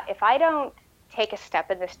I thought, if I don't take a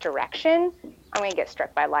step in this direction, I'm going to get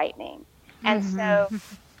struck by lightning. And so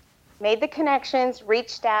made the connections,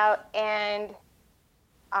 reached out, and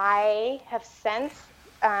I have since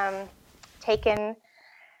taken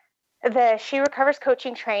the She Recovers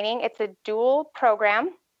coaching training. It's a dual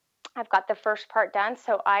program. I've got the first part done,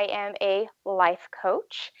 so I am a life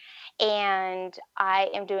coach, and I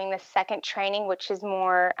am doing the second training, which is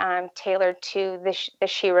more tailored to the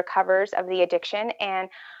She Recovers of the addiction, and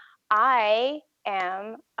I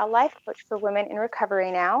am a life coach for women in recovery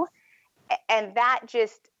now, and that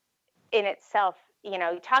just in itself you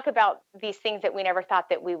talk about these things that we never thought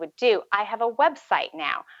that we would do. I have a website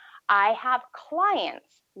now. I have clients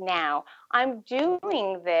now. I'm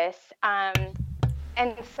doing this.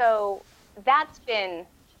 And so that's been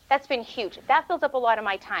huge. That fills up a lot of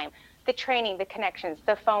my time. The training, the connections,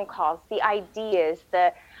 the phone calls, the ideas,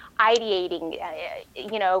 the ideating,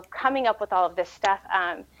 coming up with all of this stuff.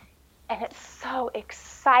 And it's so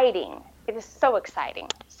exciting. It is so exciting.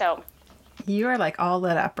 So you are like all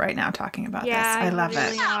lit up right now talking about this. I love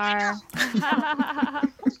really it. Are.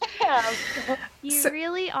 You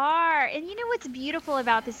really are. And you know what's beautiful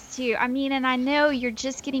about this too? I mean, and I know you're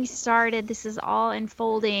just getting started. This is all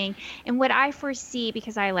unfolding. And what I foresee,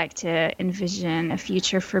 because I like to envision a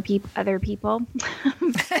future for other people,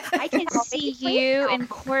 I can see you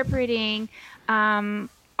incorporating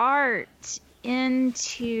art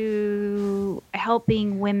into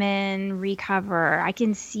helping women recover. I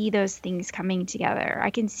can see those things coming together.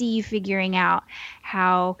 I can see you figuring out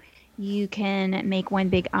how you can make one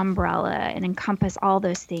big umbrella and encompass all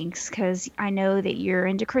those things, because I know that you're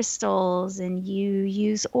into crystals and you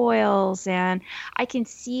use oils, and I can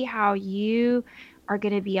see how you are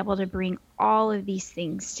going to be able to bring all of these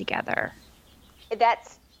things together.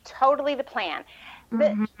 That's totally the plan.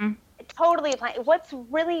 Totally the plan. What's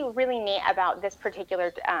really, really neat about this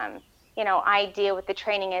particular, idea with the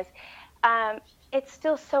training is it's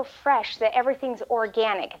still so fresh, that everything's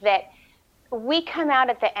organic, that we come out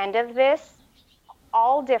at the end of this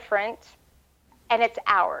all different, and it's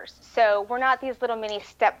ours. So we're not these little mini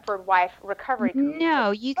Stepford wife recovery.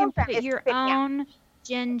 No, you can put your own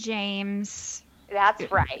Jenn James.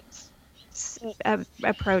 That's right.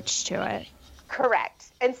 Approach to it.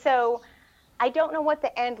 Correct. And so I don't know what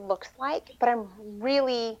the end looks like, but I'm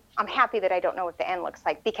happy that I don't know what the end looks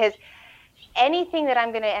like, because anything that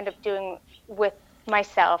I'm going to end up doing with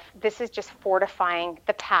myself, this is just fortifying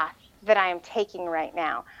the path that I am taking right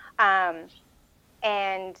now.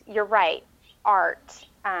 And you're right, art,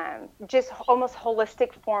 just almost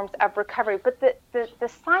holistic forms of recovery, but the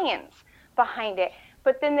science behind it,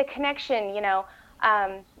 but then the connection,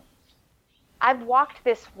 I've walked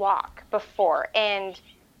this walk before, and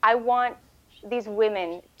I want these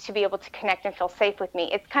women to be able to connect and feel safe with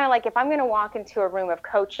me. It's kind of like if I'm going to walk into a room of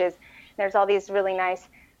coaches, there's all these really nice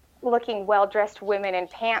looking, well-dressed women in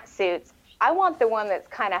pantsuits. I want the one that's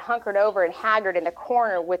kind of hunkered over and haggard in the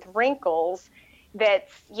corner with wrinkles,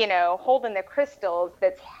 that's, holding the crystals,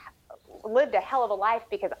 that's lived a hell of a life,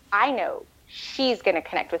 because I know she's going to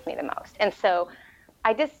connect with me the most. And so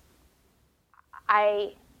I've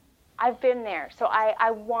been there. So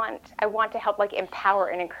I want to help, like, empower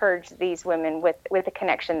and encourage these women with a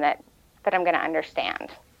connection that I'm going to understand.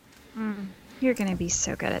 You're going to be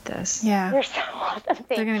so good at this. Yeah. You're so awesome.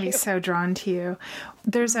 They're going to be so drawn to you.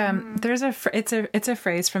 It's a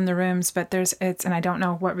phrase from the rooms, but and I don't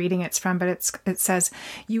know what reading it's from, but it says,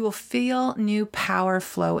 you will feel new power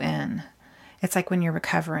flow in. It's like when you're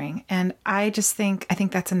recovering. And I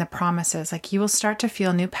think that's in the promises. Like, you will start to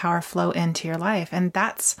feel new power flow into your life. And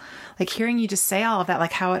that's like hearing you just say all of that,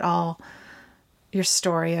 like how it all, your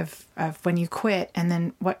story of when you quit, and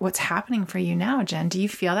then what's happening for you now, Jenn. Do you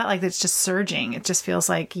feel that? Like, it's just surging. It just feels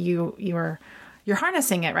like you're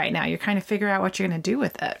harnessing it right now. You're kind of figuring out what you're going to do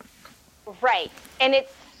with it. Right. And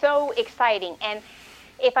it's so exciting. And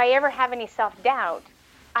if I ever have any self-doubt,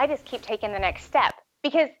 I just keep taking the next step,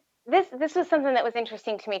 because this was something that was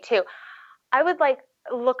interesting to me too. I would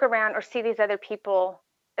look around or see these other people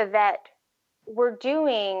that were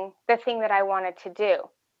doing the thing that I wanted to do.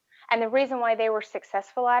 And the reason why they were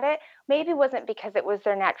successful at it maybe wasn't because it was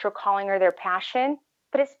their natural calling or their passion,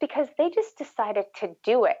 but it's because they just decided to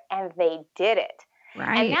do it, and they did it.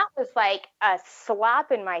 Right. And that was like a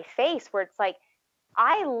slap in my face, where it's like,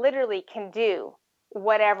 I literally can do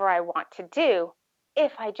whatever I want to do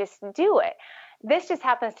if I just do it. This just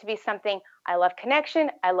happens to be something I love.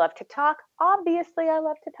 Connection. I love to talk. Obviously, I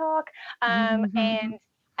love to talk. And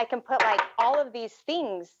I can put like all of these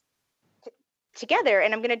things together,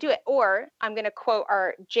 and I'm going to do it. Or I'm going to quote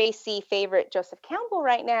our JC favorite, Joseph Campbell,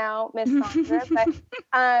 right now, Miss Sandra.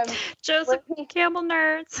 But Joseph Campbell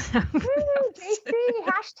nerds. JC,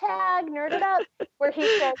 hashtag nerd it up, where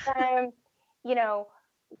he says,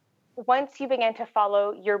 once you begin to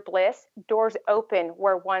follow your bliss, doors open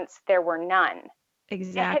where once there were none.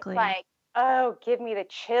 Exactly. And it's like, oh, give me the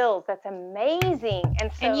chills. That's amazing.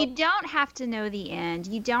 And you don't have to know the end.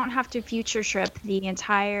 You don't have to future trip the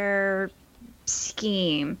entire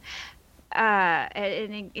scheme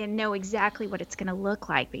and know exactly what it's going to look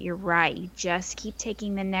like. But you're right. You just keep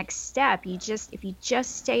taking the next step. If you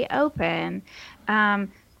just stay open,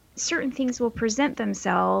 certain things will present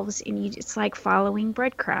themselves, and it's like following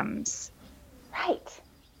breadcrumbs. Right.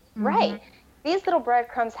 Right. These little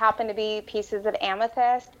breadcrumbs happen to be pieces of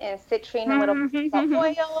amethyst and citrine, a little bit of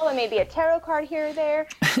oil, and maybe a tarot card here or there.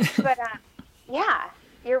 But yeah,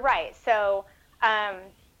 you're right. So,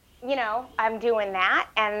 I'm doing that.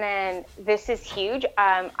 And then this is huge.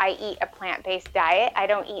 I eat a plant-based diet. I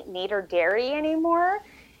don't eat meat or dairy anymore.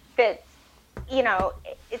 That's,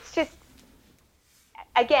 it's just,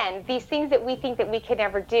 again, these things that we think that we could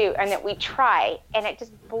never do and that we try, and it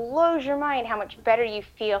just blows your mind how much better you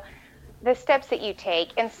feel, the steps that you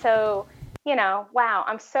take. And so, wow,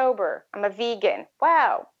 I'm sober. I'm a vegan.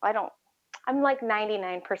 Wow. I'm like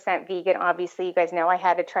 99% vegan. Obviously, you guys know I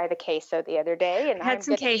had to try the queso the other day. And I had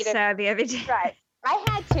some queso the other day. Right. I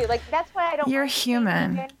had to. Like, that's why I don't. You're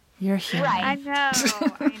human. You're human. Right. I know.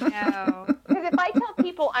 Because if I tell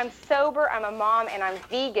people I'm sober, I'm a mom, and I'm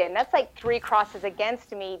vegan, that's like 3 crosses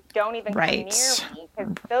against me. Don't even come near me,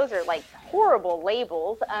 because those are like horrible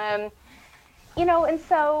labels. And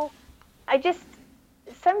so I just,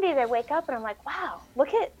 some days I wake up and I'm like, wow,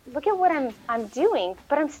 look at what I'm doing,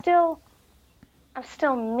 but I'm still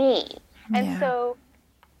me. And so,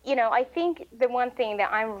 I think the one thing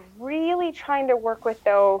that I'm really trying to work with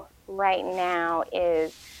though right now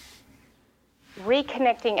is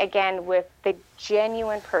reconnecting again with the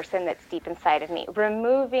genuine person that's deep inside of me,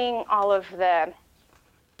 removing all of the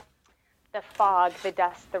fog, the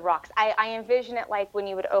dust, the rocks. I envision it like when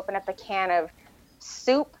you would open up a can of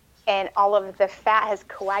soup and all of the fat has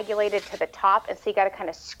coagulated to the top, and so you got to kind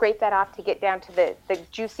of scrape that off to get down to the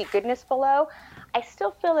juicy goodness below. I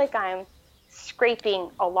still feel like I'm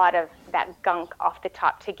scraping a lot of that gunk off the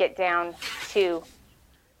top to get down to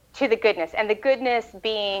the goodness, and the goodness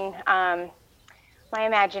being my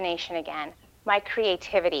imagination again, my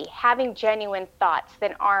creativity, having genuine thoughts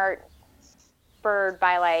that aren't spurred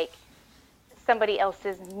by like somebody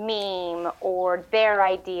else's meme or their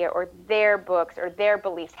idea or their books or their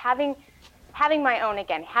beliefs, having my own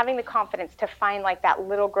again, having the confidence to find like that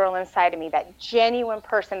little girl inside of me, that genuine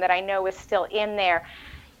person that I know is still in there.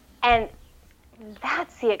 And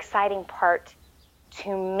that's the exciting part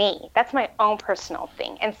to me. That's my own personal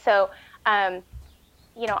thing. And so, I'm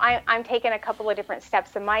taking a couple of different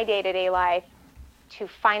steps in my day-to-day life to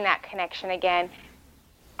find that connection again.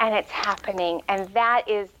 And it's happening. And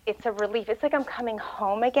it's a relief. It's like I'm coming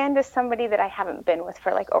home again to somebody that I haven't been with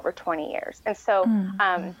for like over 20 years. And so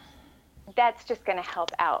that's just going to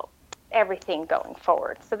help out everything going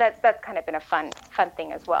forward. So that's kind of been a fun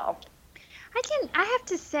thing as well. I have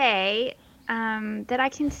to say that I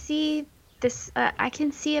can see this. I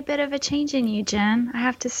can see a bit of a change in you, Jenn. I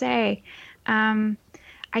have to say,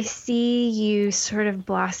 I see you sort of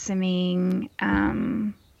blossoming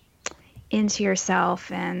into yourself,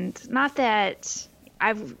 and not that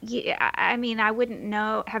I wouldn't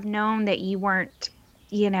have known that you weren't,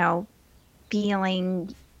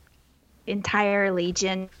 feeling entirely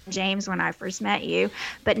Jenn James when I first met you,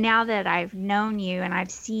 but now that I've known you and I've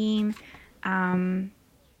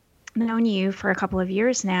known you for a couple of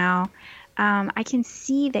years now, I can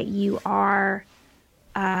see that you are,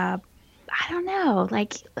 I don't know,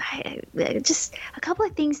 like just a couple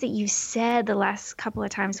of things that you said the last couple of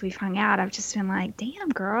times we've hung out. I've just been like, damn,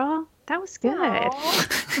 girl, that was good. Aww,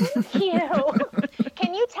 thank you.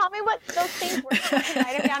 Can you tell me what those things were? I can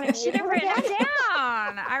write them down. I should have written them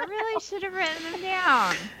down. I really should have written them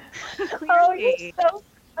down. Oh, you're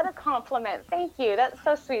what a compliment. Thank you. That's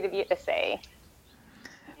so sweet of you to say.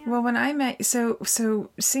 Well, when I met, so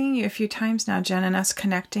seeing you a few times now, Jenn, and us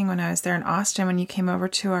connecting when I was there in Austin, when you came over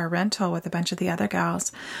to our rental with a bunch of the other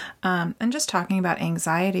gals, and just talking about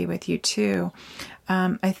anxiety with you too.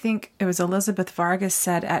 I think it was Elizabeth Vargas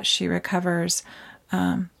said at She Recovers,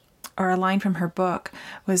 or a line from her book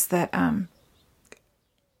was that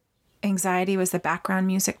anxiety was the background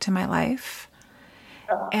music to my life.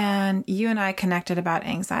 And you and I connected about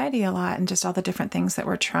anxiety a lot and just all the different things that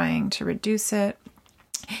we're trying to reduce it.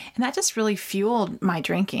 And that just really fueled my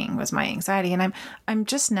drinking, was my anxiety. And I'm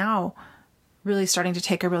just now really starting to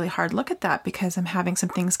take a really hard look at that, because I'm having some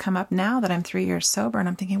things come up now that I'm 3 years sober, and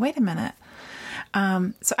I'm thinking, wait a minute.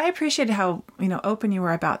 So I appreciated how, open you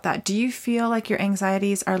were about that. Do you feel like your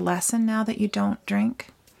anxieties are lessened now that you don't drink?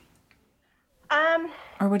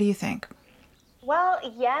 Or what do you think? Well,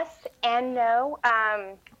 yes and no.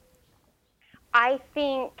 I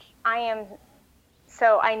think I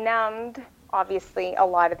numbed, obviously, a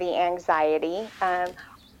lot of the anxiety.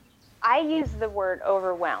 I use the word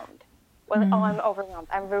overwhelmed. Well, I'm overwhelmed.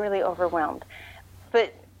 I'm really overwhelmed.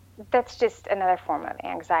 But that's just another form of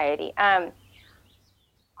anxiety.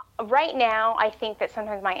 Right now, I think that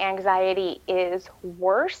sometimes my anxiety is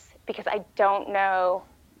worse because I don't know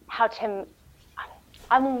how to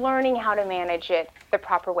I'm learning how to manage it the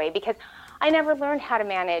proper way, because I never learned how to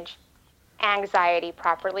manage anxiety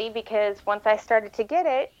properly, because once I started to get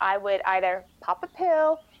it, I would either pop a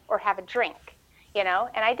pill or have a drink, and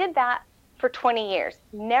I did that for 20 years,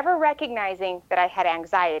 never recognizing that I had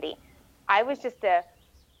anxiety. I was just a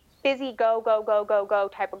busy go, go, go, go, go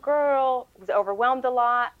type of girl, was overwhelmed a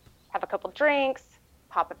lot, have a couple drinks,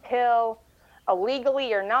 pop a pill,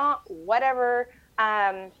 illegally or not, whatever.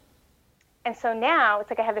 And so now it's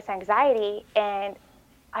like I have this anxiety, and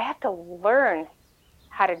I have to learn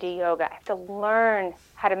how to do yoga. I have to learn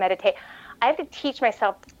how to meditate. I have to teach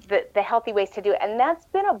myself the healthy ways to do it. And that's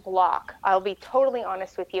been a block. I'll be totally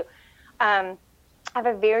honest with you. I have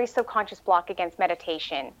a very subconscious block against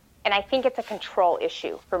meditation. And I think it's a control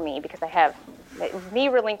issue for me, because me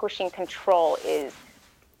relinquishing control is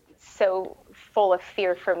so full of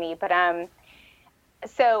fear for me. But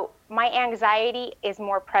so my anxiety is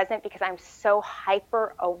more present because I'm so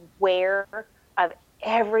hyper aware of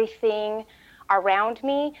everything around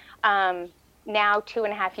me. Now,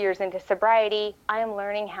 2.5 years into sobriety, I am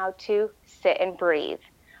learning how to sit and breathe.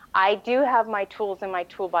 I do have my tools in my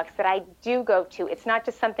toolbox that I do go to. It's not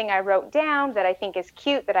just something I wrote down that I think is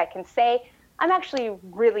cute that I can say. I'm actually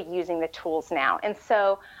really using the tools now. And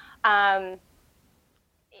so, Tammy,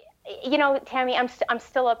 I'm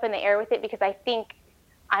still up in the air with it, because I think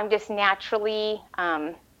I'm just naturally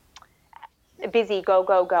busy, go,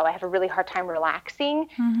 go, go. I have a really hard time relaxing.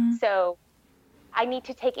 Mm-hmm. So I need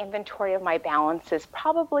to take inventory of my balances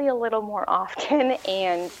probably a little more often,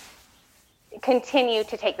 and continue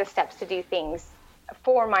to take the steps to do things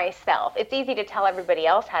for myself. It's easy to tell everybody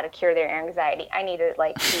else how to cure their anxiety. I need to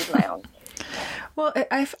feed my own. Well,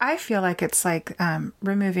 I feel like it's like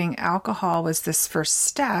removing alcohol was this first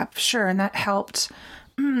step, sure, and that helped.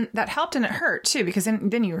 That helped, and it hurt too, because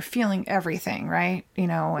then you were feeling everything, right?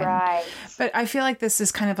 Right. But I feel like this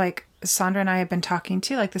is kind of like Sandra and I have been talking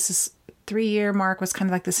too. Like, this is 3-year mark was kind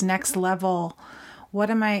of like this next level. What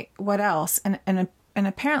else? And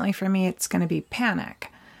apparently for me, it's going to be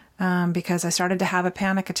panic, because I started to have a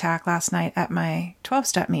panic attack last night at my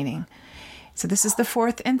 12-step meeting. So this is the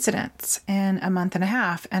 4th incident in a month and a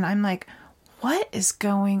half, and I'm like, what is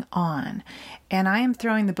going on? And I am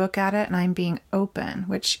throwing the book at it, and I'm being open,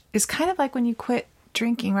 which is kind of like when you quit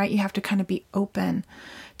drinking, right? You have to kind of be open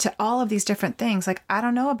to all of these different things. Like, I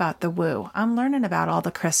don't know about the woo. I'm learning about all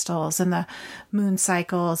the crystals and the moon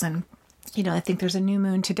cycles. And, I think there's a new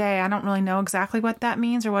moon today. I don't really know exactly what that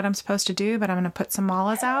means or what I'm supposed to do, but I'm going to put some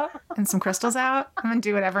malas out and some crystals out. I'm going to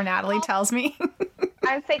do whatever Natalie tells me.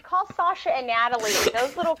 I'd say call Sasha and Natalie,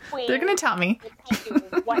 those little queens. They're going to tell me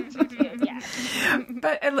what to do. Yes.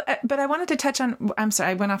 But I wanted to touch on. I'm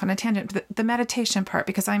sorry, I went off on a tangent. The meditation part,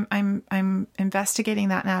 because I'm investigating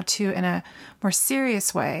that now too in a more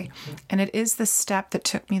serious way, and it is the step that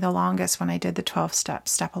took me the longest when I did the 12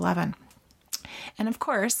 steps, step 11. And of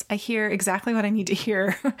course, I hear exactly what I need to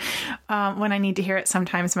hear when I need to hear it.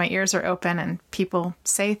 Sometimes my ears are open and people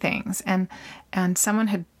say things, and someone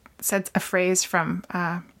had said a phrase from,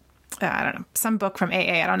 I don't know, some book from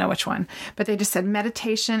AA, I don't know which one, but they just said,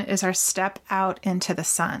 meditation is our step out into the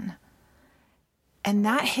sun. And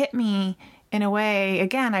that hit me in a way.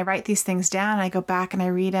 Again, I write these things down, and I go back and I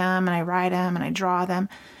read them, and I write them, and I draw them.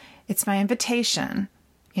 It's my invitation,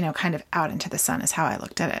 kind of out into the sun is how I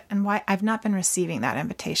looked at it. And why I've not been receiving that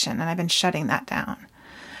invitation, and I've been shutting that down.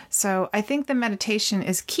 So I think the meditation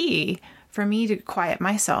is key for me to quiet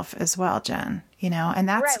myself as well, Jenn, and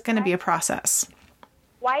that's going to be a process.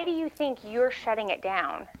 Why do you think you're shutting it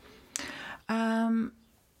down?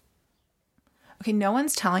 Okay, no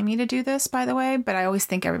one's telling me to do this, by the way, but I always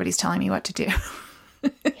think everybody's telling me what to do.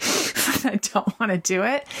 I don't want to do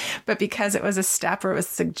it, but because it was a step, or it was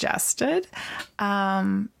suggested,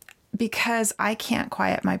 because I can't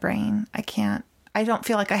quiet my brain. I don't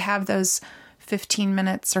feel like I have those 15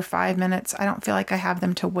 minutes or 5 minutes. I don't feel like I have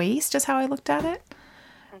them to waste, is how I looked at it.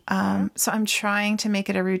 So I'm trying to make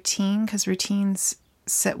it a routine, because routines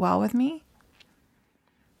sit well with me.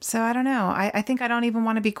 So I don't know. I think I don't even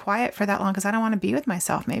want to be quiet for that long, because I don't want to be with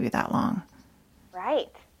myself maybe that long. Right.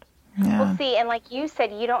 Yeah. Well, see, and like you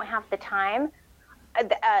said, you don't have the time.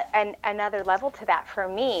 Another level to that for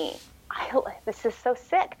me, this is so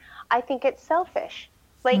sick. I think it's selfish.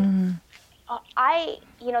 Like,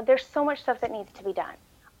 there's so much stuff that needs to be done.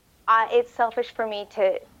 It's selfish for me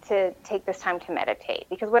to take this time to meditate,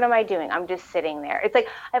 because what am I doing? I'm just sitting there. It's like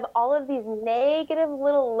I have all of these negative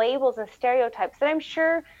little labels and stereotypes that I'm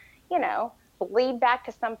sure, lead back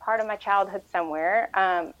to some part of my childhood somewhere.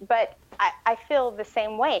 But I feel the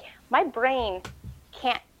same way. My brain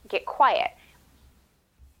can't get quiet.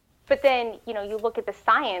 But then, you look at the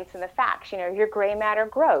science and the facts, your gray matter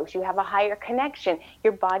grows, you have a higher connection,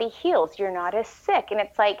 your body heals, you're not as sick. And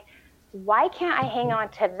it's like, why can't I hang on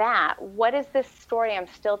to that? What is this story I'm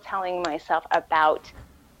still telling myself about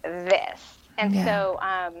this? And so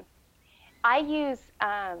I use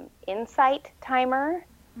Insight Timer,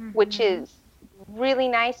 which is really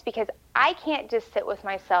nice because I can't just sit with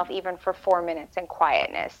myself even for 4 minutes in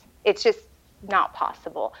quietness. It's just not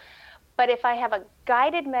possible. But if I have a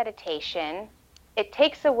guided meditation, it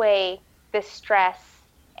takes away the stress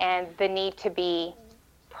and the need to be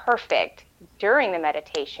perfect during the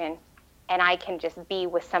meditation, and I can just be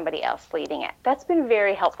with somebody else leading it. That's been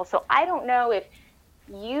very helpful. So I don't know if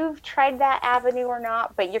you've tried that avenue or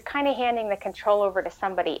not, but you're kind of handing the control over to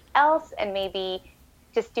somebody else, and maybe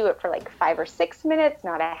just do it for like 5 or 6 minutes,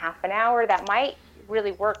 not a half an hour. That might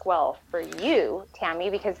really work well for you, Tammy,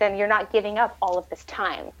 because then you're not giving up all of this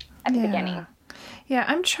time at the beginning. Yeah,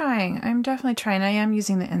 I'm trying. I'm definitely trying. I am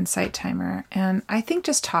using the Insight Timer. And I think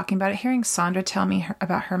just talking about it, hearing Sandra tell me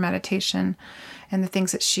about her meditation and the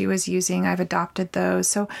things that she was using, I've adopted those.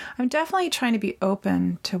 So I'm definitely trying to be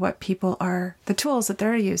open to what people are, the tools that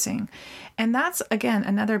they're using. And that's, again,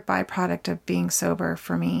 another byproduct of being sober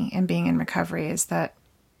for me and being in recovery is that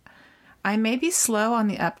I may be slow on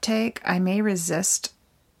the uptake. I may resist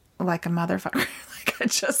like a motherfucker.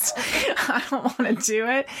 I don't want to do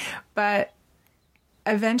it, but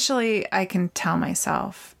eventually I can tell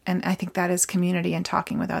myself. And I think that is community and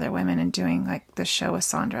talking with other women and doing like the show with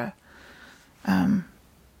Sandra.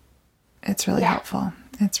 It's really helpful.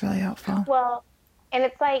 It's really helpful. Well, and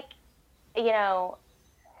it's like,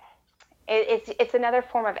 it's another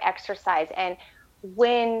form of exercise. And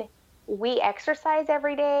when we exercise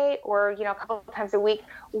every day or, a couple of times a week,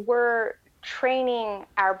 we're training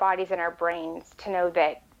our bodies and our brains to know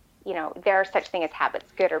that, there are such things as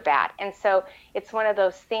habits, good or bad. And so it's one of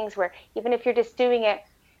those things where even if you're just doing it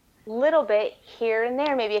a little bit here and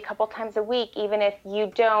there, maybe a couple times a week, even if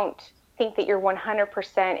you don't think that you're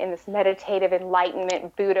 100% in this meditative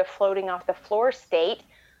enlightenment, Buddha floating off the floor state,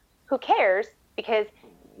 who cares? Because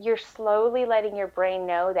you're slowly letting your brain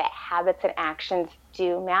know that habits and actions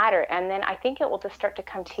do matter. And then I think it will just start to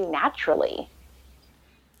come to you naturally.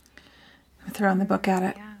 Throwing the book at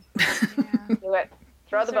it. Yeah. Do it.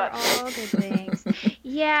 Throw the book. All good things. The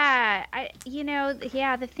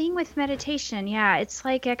thing with meditation, it's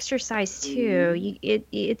like exercise too.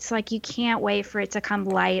 It's like you can't wait for it to come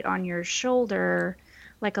light on your shoulder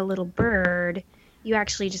like a little bird. You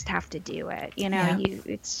actually just have to do it.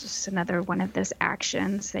 It's just another one of those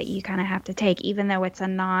actions that you kind of have to take, even though it's a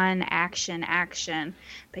non-action action.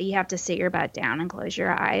 But you have to sit your butt down and close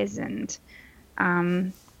your eyes and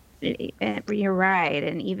you're right.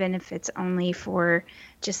 And even if it's only for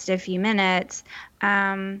just a few minutes.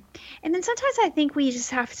 And then sometimes I think we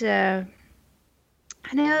just have to,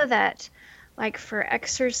 I know that like for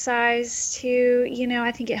exercise too,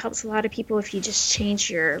 I think it helps a lot of people if you just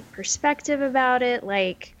change your perspective about it.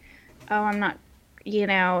 Like, oh, I'm not,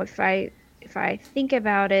 if I think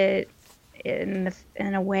about it in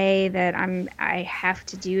a way that I have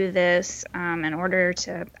to do this in order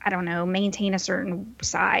to, I don't know, maintain a certain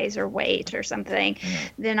size or weight or something,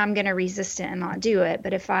 then I'm going to resist it and not do it.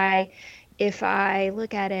 But if I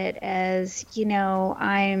look at it as,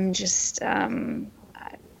 I'm just,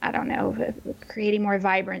 I don't know, creating more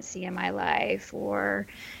vibrancy in my life or,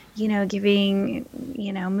 giving,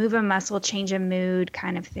 move a muscle, change a mood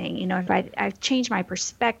kind of thing. If I change my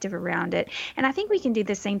perspective around it. And I think we can do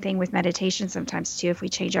the same thing with meditation sometimes too, if we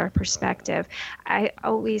change our perspective. I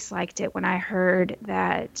always liked it when I heard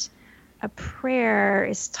that a prayer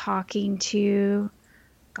is talking to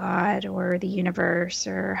God or the universe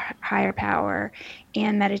or higher power,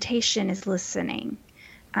 and meditation is listening.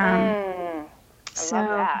 I love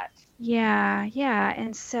that. Yeah.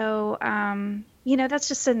 And so, that's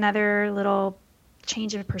just another little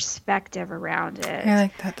change of perspective around it. I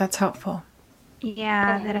like that. That's helpful.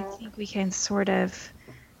 Yeah, that I think we can sort of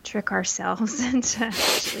trick ourselves into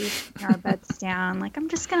actually putting our butts down. Like, I'm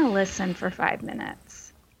just going to listen for 5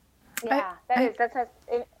 minds. Yeah, that's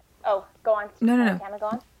oh, go on. No. Tammy, go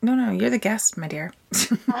on. No, you're the guest, my dear.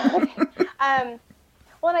 Okay. Well,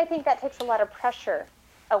 and I think that takes a lot of pressure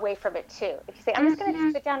away from it too. If you say, I'm just going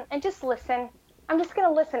to sit down and just listen. I'm just going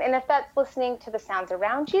to listen. And if that's listening to the sounds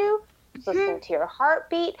around you, listening to your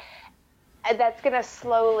heartbeat, that's going to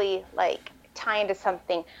slowly tie into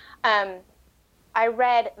something. I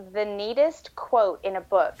read the neatest quote in a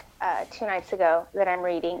book 2 nights ago that I'm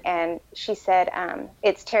reading, and she said,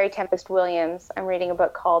 it's Terry Tempest Williams. I'm reading a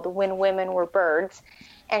book called When Women Were Birds,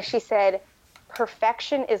 and she said,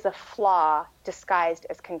 perfection is a flaw disguised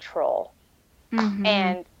as control. Mm-hmm.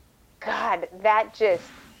 And God, that just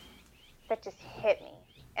hit me.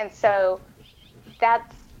 And so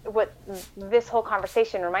that's what this whole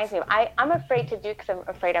conversation reminds me of. I'm afraid to do because I'm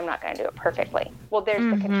afraid I'm not going to do it perfectly. Well, there's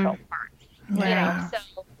the control part, Yeah.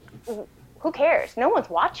 so who cares? No one's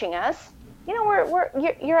watching us.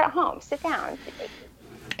 You're at home. Sit down.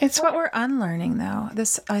 It's what we're unlearning, though.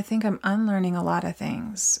 I think I'm unlearning a lot of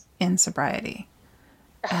things in sobriety,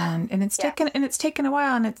 and it's taken a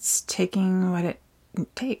while, and it's taking what it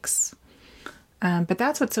takes. But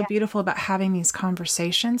that's what's so beautiful about having these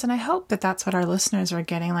conversations, and I hope that that's what our listeners are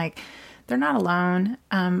getting. Like, they're not alone.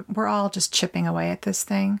 We're all just chipping away at this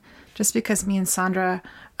thing. Just because me and Sandra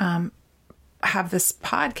have this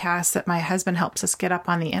podcast that my husband helps us get up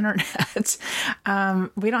on the internet,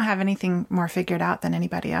 we don't have anything more figured out than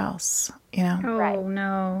anybody else, Oh, Right.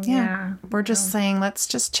 no. Yeah. We're just saying, let's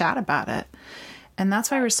just chat about it. And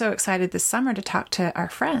that's why we're so excited this summer to talk to our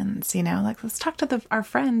friends, like, let's talk to our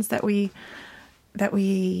friends that we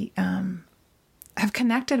have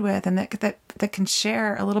connected with, and that can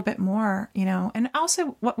share a little bit more, and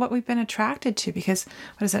also what we've been attracted to, because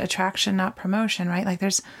what is it? Attraction, not promotion, right? Like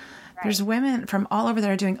there's women from all over that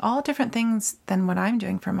are doing all different things than what I'm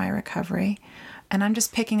doing for my recovery. And I'm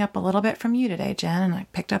just picking up a little bit from you today, Jen, and I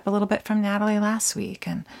picked up a little bit from Natalie last week,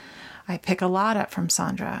 and I pick a lot up from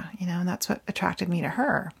Sandra, and that's what attracted me to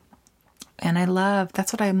her. And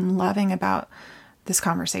that's what I'm loving about this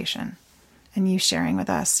conversation and you sharing with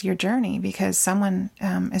us your journey, because someone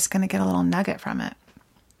is going to get a little nugget from it.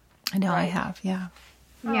 I know I have. Yeah.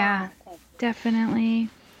 Yeah, definitely.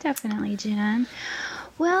 Definitely, Jen.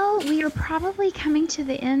 Well, we are probably coming to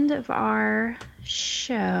the end of our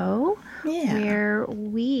show, where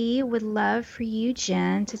we would love for you,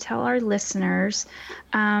 Jen, to tell our listeners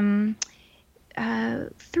 3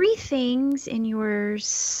 things in your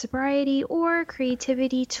sobriety or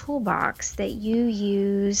creativity toolbox that you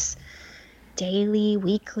use daily,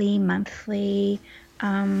 weekly, monthly,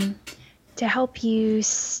 to help you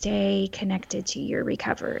stay connected to your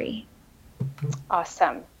recovery.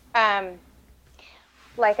 Awesome.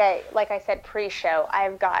 Like I said pre-show,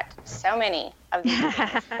 I've got so many of these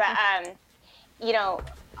things, but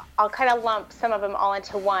I'll kind of lump some of them all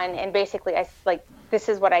into one, and basically this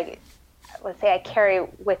is what I carry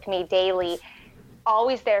with me daily,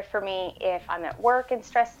 always there for me if I'm at work and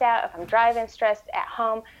stressed out, if I'm driving stressed at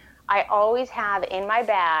home. I always have in my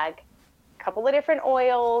bag a couple of different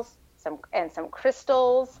oils, some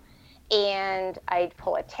crystals, and I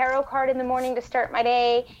pull a tarot card in the morning to start my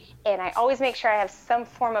day. And I always make sure I have some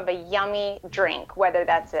form of a yummy drink, whether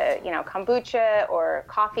that's a kombucha or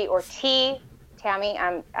coffee or tea. Tammy,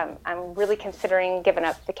 I'm really considering giving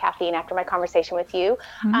up the caffeine after my conversation with you.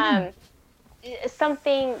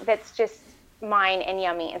 Something that's just mine and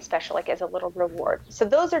yummy and special, like as a little reward. So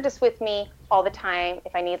those are just with me all the time.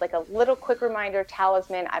 If I need like a little quick reminder,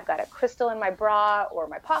 talisman, I've got a crystal in my bra or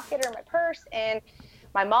my pocket or my purse, and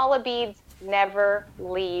my mala beads never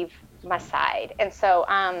leave my side. And so,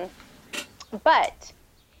 but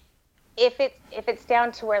if it's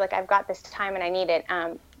down to where like I've got this time and I need it,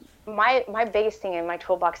 my biggest thing in my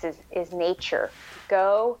toolbox is nature.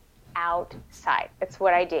 Go outside. That's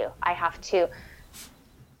what I do. I have to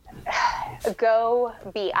go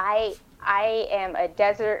be. I am a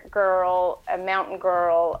desert girl, a mountain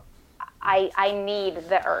girl. I need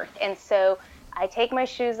the earth. And so I take my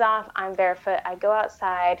shoes off, I'm barefoot, I go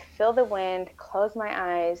outside, feel the wind, close my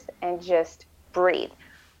eyes, and just breathe.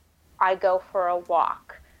 I go for a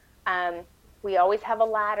walk. We always have a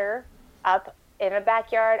ladder up in the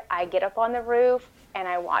backyard. I get up on the roof, and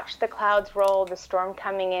I watch the clouds roll, the storm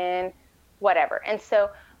coming in, whatever. And so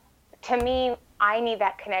to me, I need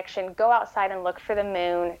that connection. Go outside and look for the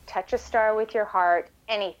moon, touch a star with your heart,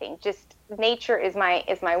 anything. Just nature is my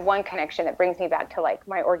one connection that brings me back to like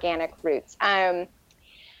my organic roots.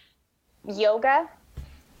 Yoga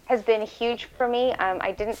has been huge for me.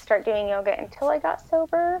 I didn't start doing yoga until I got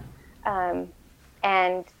sober.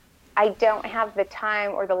 And I don't have the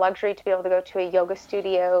time or the luxury to be able to go to a yoga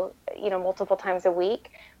studio, multiple times a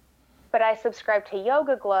week. But I subscribe to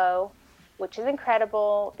Yoga Glow, which is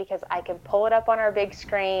incredible because I can pull it up on our big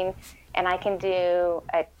screen and I can do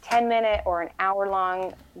a 10-minute or an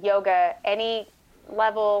hour-long yoga, any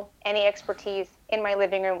level, any expertise, in my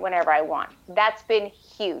living room whenever I want. That's been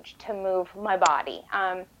huge to move my body.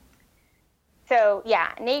 So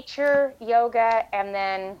yeah, nature, yoga, and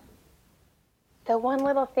then the one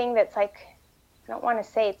little thing that's like, I don't want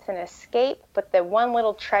to say it's an escape, but the one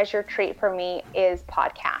little treasure treat for me is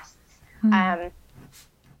podcasts.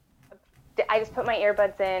 I just put my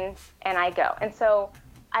earbuds in and I go. And so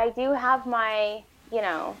I do have my,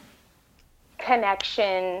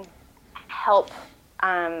 connection help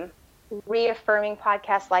reaffirming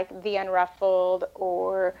podcasts like The Unruffled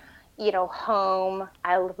or, Home.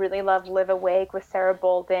 I really love Live Awake with Sarah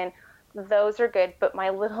Bolden. Those are good, but my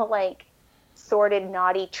little like sorted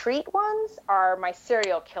naughty treat ones are my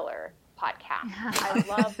serial killer podcast. I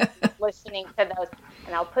love listening to those,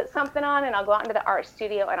 and I'll put something on and I'll go out into the art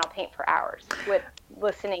studio and I'll paint for hours with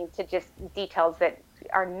listening to just details that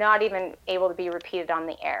are not even able to be repeated on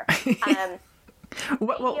the air.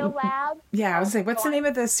 Video Lab. Yeah, I was like, what's the name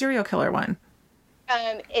of the serial killer one?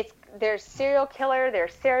 There's serial killer,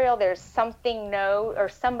 there's serial, there's something or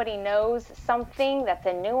somebody knows something. That's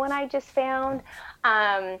a new one I just found.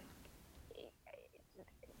 Man,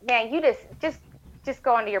 you just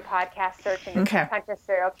go onto your podcast search and just punch a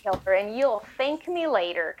serial killer, and you'll thank me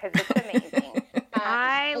later because it's amazing.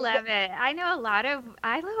 I love it. I know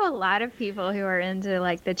a lot of people who are into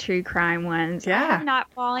like the true crime ones. Yeah. I have not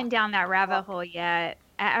fallen down that rabbit hole yet.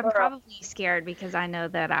 I'm probably scared because I know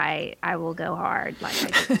that I will go hard like I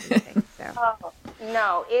do everything. So. Oh,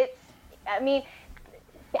 no,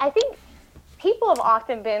 I think people have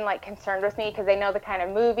often been like concerned with me because they know the kind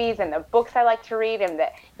of movies and the books I like to read and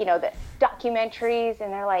the documentaries,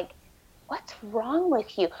 and they're like, what's wrong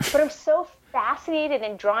with you? But I'm so fascinated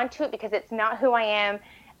and drawn to it because it's not who I am,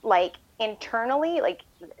 like internally, like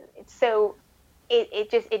so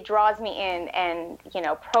it draws me in, and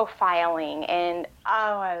profiling, and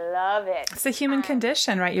I love it. It's the human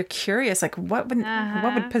condition, right? You're curious, like what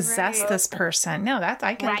would possess this person? No,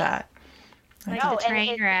 I get that. Like the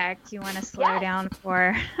train wreck you want to slow down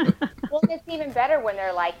for. Well, it's even better when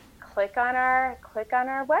they're like, click on our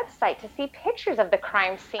website to see pictures of the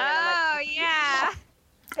crime scene. Oh, like, yeah.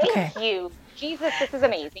 Thank you. Jesus, this is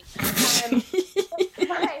amazing.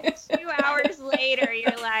 2 hours later,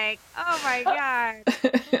 you're like, oh my God.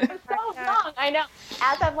 It's so long. I know.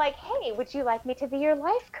 As I'm like, hey, would you like me to be your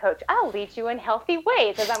life coach? I'll lead you in healthy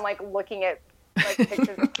ways. As I'm like looking at like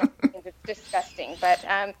pictures of something that's disgusting. But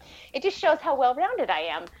it just shows how well-rounded I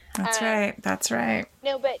am. That's right.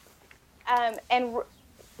 No, but, and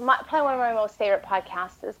probably one of my most favorite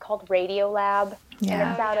podcasts is called Radio Lab. Yeah.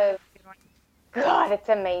 And it's out of, God, it's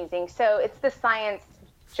amazing. So it's the science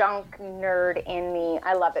junk nerd in me.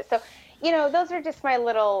 I love it. So, those are just my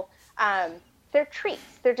little, they're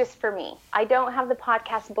treats. They're just for me. I don't have the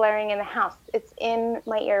podcast blaring in the house. It's in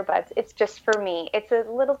my earbuds. It's just for me. It's a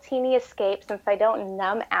little teeny escape since I don't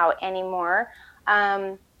numb out anymore.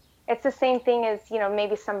 It's the same thing as,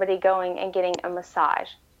 maybe somebody going and getting a massage.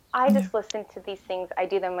 I just listen to these things. I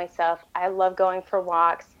do them myself. I love going for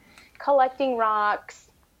walks, collecting rocks,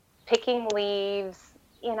 picking leaves,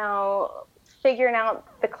 figuring out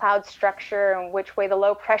the cloud structure and which way the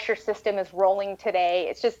low pressure system is rolling today.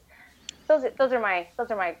 It's just those are my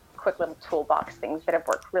quick little toolbox things that have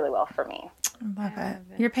worked really well for me. I love it.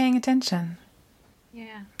 You're paying attention.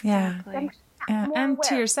 Yeah. Exactly. And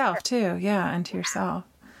to yourself too. Yeah, and to yourself.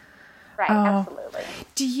 Right, absolutely.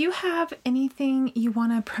 Do you have anything you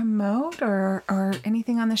want to promote or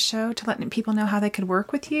anything on the show to let people know how they could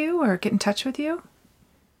work with you or get in touch with you?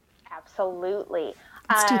 Absolutely.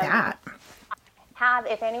 Let's do that.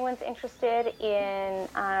 If anyone's interested in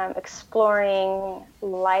exploring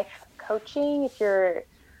life coaching, if you're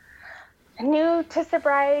new to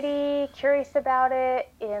sobriety, curious about it,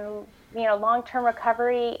 in long-term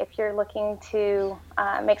recovery, if you're looking to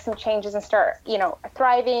make some changes and start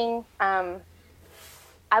thriving,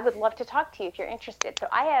 I would love to talk to you if you're interested. So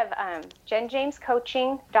I have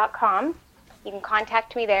JennJamesCoaching.com. You can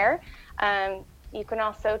contact me there. You can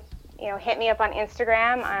also hit me up on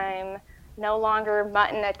Instagram. I'm no longer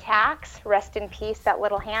Mutton Attacks. Rest in peace, that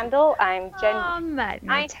little handle. I'm Jenn. Mutton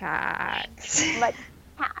Attacks. Mutton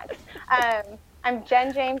Attacks. I'm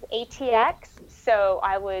Jenn James ATX. So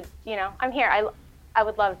I would, I'm here. I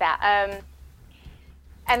would love that.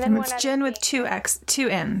 And then it's Jenn with two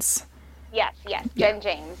N's. Yes, Jenn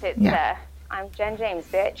James. It's I'm Jenn James,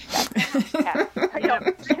 bitch.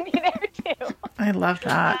 Me there too. I love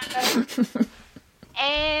that.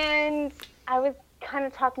 And I was kind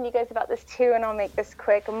of talking to you guys about this too, and I'll make this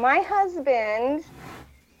quick. My husband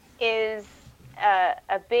is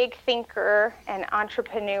a big thinker and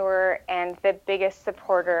entrepreneur and the biggest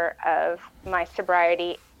supporter of my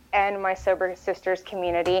sobriety and my Sober Sisters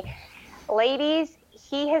community. Ladies,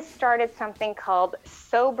 he has started something called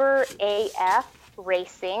Sober AF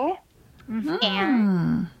Racing. Mm-hmm.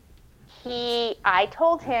 And I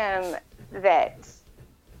told him that,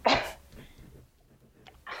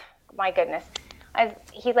 my goodness,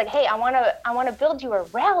 he's like, hey, I want to build you a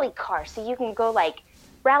rally car so you can go like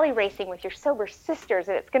rally racing with your Sober Sisters,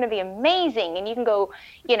 and it's going to be amazing, and you can go,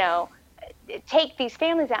 take these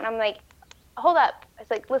families out. And I'm like, hold up.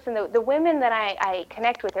 It's like, listen, the women that I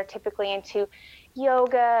connect with are typically into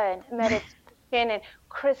yoga and meditation and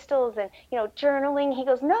crystals and, journaling. He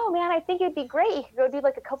goes, no, man, I think it'd be great. You could go do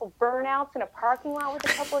like a couple burnouts in a parking lot with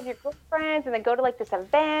a couple of your girlfriends and then go to like this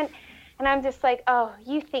event. And I'm just like, oh,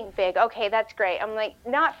 you think big. Okay, that's great. I'm like,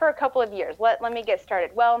 not for a couple of years. Let me get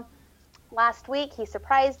started. Well, last week he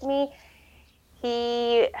surprised me.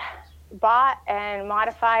 He bought and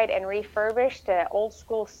modified and refurbished an old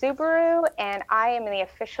school Subaru, and I am the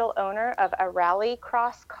official owner of a rally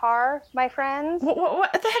cross car, my friends.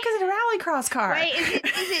 What the heck is a rally cross car? Wait,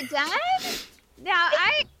 is it done? Now,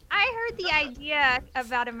 I heard the idea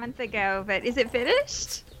about a month ago, but is it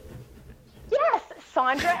finished? Yes,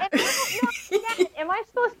 Sandra. And I don't know, am I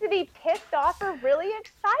supposed to be pissed off or really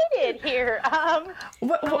excited here? Oh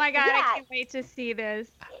my God, I can't wait to see this.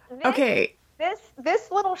 Okay.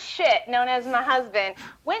 This little shit known as my husband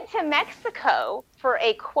went to Mexico for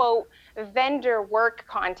a quote vendor work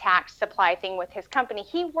contact supply thing with his company.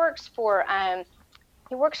 He works for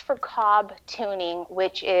Cobb Tuning,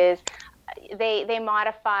 which is they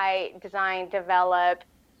modify, design, develop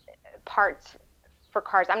parts for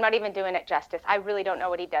cars. I'm not even doing it justice. I really don't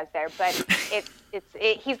know what he does there, but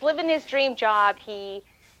he's living his dream job. He's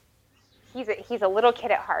a little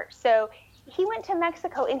kid at heart. So he went to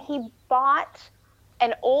Mexico and he bought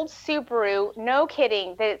an old Subaru, no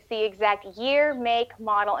kidding, that it's the exact year, make,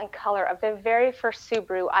 model, and color of the very first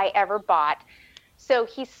Subaru I ever bought. So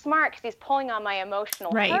he's smart because he's pulling on my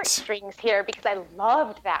emotional heartstrings here because I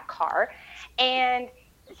loved that car. And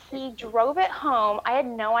he drove it home. I had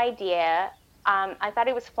no idea. I thought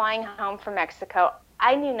he was flying home from Mexico.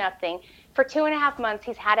 I knew nothing. For 2.5 months,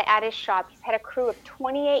 he's had it at his shop. He's had a crew of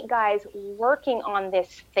 28 guys working on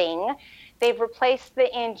this thing. They've replaced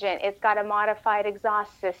the engine. It's got a modified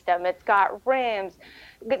exhaust system. It's got rims,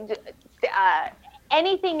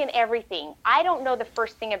 anything and everything. I don't know the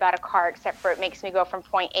first thing about a car except for it makes me go from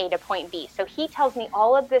point A to point B. So he tells me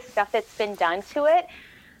all of this stuff that's been done to it.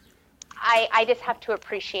 I just have to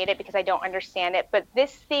appreciate it because I don't understand it. But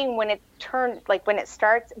this thing, when it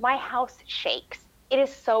starts, my house shakes. It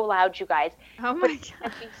is so loud, you guys. Oh my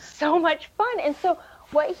God. It's so much fun. And so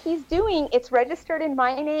what he's doing, it's registered in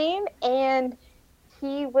my name, and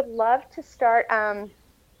he would love to start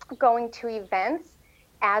going to events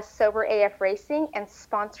as Sober AF Racing and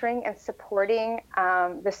sponsoring and supporting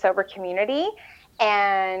the sober community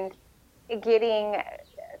and getting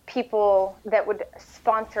people that would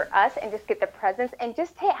sponsor us and just get the presence and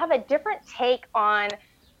just have a different take on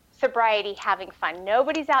sobriety, having fun.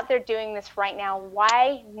 Nobody's out there doing this right now.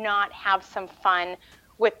 Why not have some fun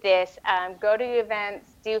with this? Go to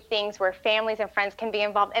events, do things where families and friends can be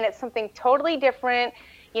involved, and it's something totally different.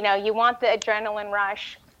 You want the adrenaline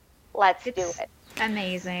rush. Let's do it.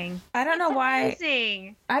 Amazing. I don't know why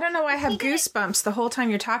I have goosebumps the whole time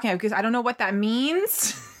you're talking because I don't know what that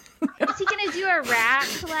means. Is he gonna do a wrap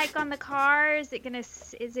like on the car? Is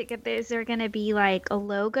there gonna be like a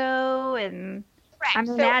logo? And Correct. I'm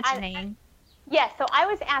imagining. So I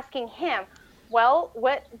was asking him, well,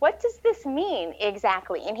 what does this mean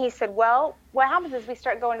exactly? And he said, well, what happens is we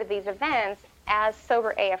start going to these events as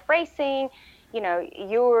Sober AF Racing.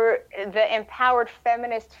 You're the empowered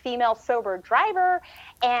feminist female sober driver,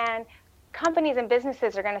 and companies and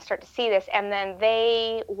businesses are going to start to see this, and then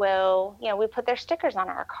they will, we put their stickers on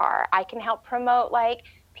our car. I can help promote like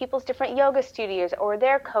people's different yoga studios or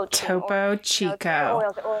their coaching. Topo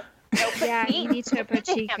Chico. Yeah, you need Topo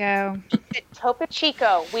Chico. Topo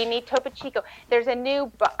Chico. We need Topo Chico. There's a new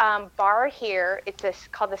bar here. It's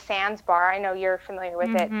called the Sands Bar. I know you're familiar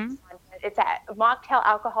with it. It's a mocktail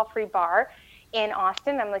alcohol-free bar in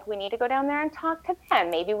Austin. I'm like, we need to go down there and talk to them.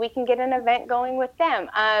 Maybe we can get an event going with them.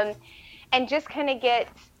 And just kind of get,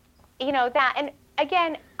 that. And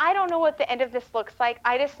again, I don't know what the end of this looks like.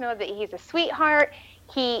 I just know that he's a sweetheart.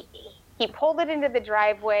 He pulled it into the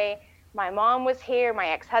driveway. My mom was here. My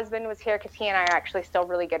ex-husband was here because he and I are actually still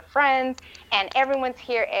really good friends. And everyone's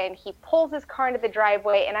here. And he pulls his car into the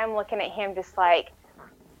driveway. And I'm looking at him just like,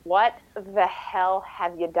 what the hell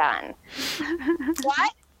have you done?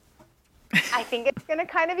 What? I think it's going to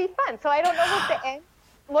kind of be fun. So I don't know what the end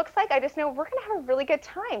looks like. I just know we're going to have a really good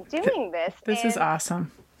time doing this. This is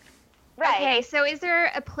awesome. Right. Okay, so is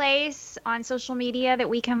there a place on social media that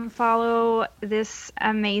we can follow this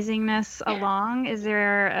amazingness along? Is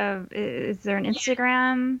there an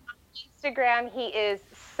Instagram? Instagram, he is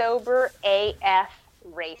Sober AF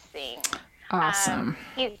Racing. Awesome.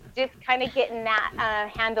 He's just kind of getting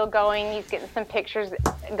that handle going. He's getting some pictures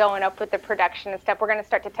going up with the production and stuff. We're going to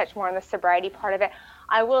start to touch more on the sobriety part of it.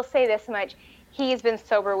 I will say this much. He's been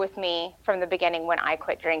sober with me from the beginning when I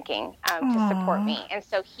quit drinking to support me. And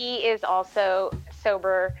so he is also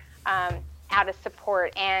sober out of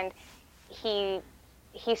support. And he's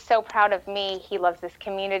so proud of me. He loves this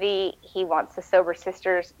community. He wants the Sober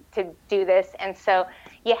Sisters to do this. And so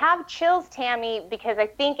you have chills, Tammy, because I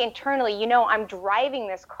think internally, I'm driving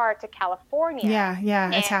this car to California.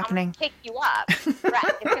 Yeah, it's happening. I'm going to pick you up.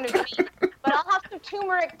 Right. It's going to be, but I'll have some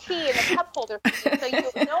turmeric tea in the cup holder for you, so you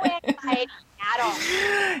have no anxiety at all.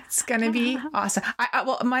 It's going to be awesome.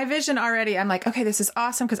 Well, my vision already, I'm like, okay, this is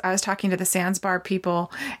awesome, because I was talking to the Sands Bar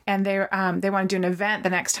people, and they want to do an event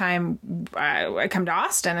the next time I come to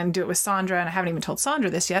Austin and do it with Sandra, and I haven't even told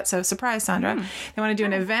Sandra this yet, so surprise, Sandra. They want to do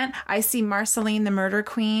an event. I see Marceline, the murder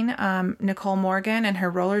queen, Nicole Morgan and her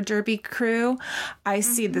roller derby crew. I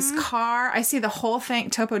see this car. I see the whole thing,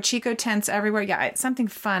 Topo Chico tents everywhere. Yeah, something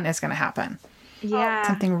fun is going to happen. Yeah.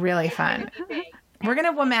 Something really fun. We're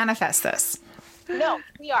going to manifest this. No,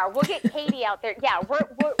 we are. We'll get Katie out there. Yeah, we're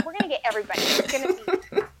going to get everybody.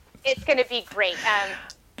 It's going to be great.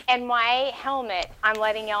 And my helmet, I'm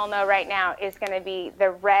letting y'all know right now, is going to be the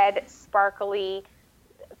red sparkly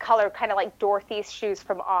color, kind of like Dorothy's shoes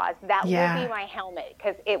from Oz. That will be my helmet,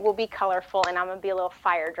 because it will be colorful, and I'm going to be a little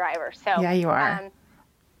fire driver. So yeah, you are.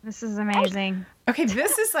 This is amazing. Okay,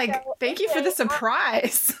 this is like, thank you for the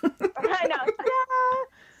surprise. I know.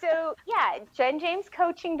 So, yeah,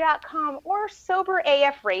 JennJamesCoaching.com or Sober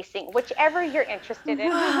AF Racing, whichever you're interested in.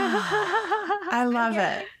 I love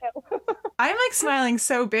it. I'm like smiling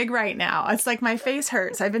so big right now. It's like my face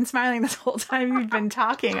hurts. I've been smiling this whole time you've been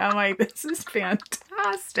talking. I'm like, this is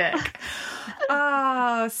fantastic.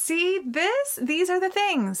 Oh, see this? These are the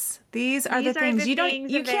things. These are the things. You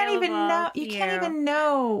can't even know. You can't even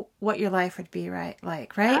know what your life would be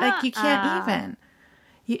like, right? Like you can't even.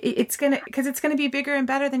 It's gonna be bigger and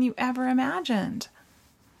better than you ever imagined.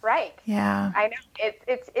 Right. Yeah. I know.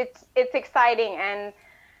 It's exciting,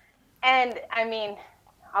 and I mean,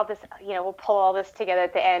 I'll just we'll pull all this together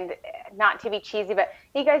at the end. Not to be cheesy, but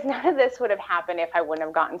you guys, none of this would have happened if I wouldn't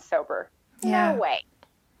have gotten sober. Yeah. No way.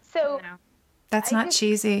 So that's not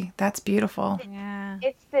cheesy. That's beautiful. Yeah.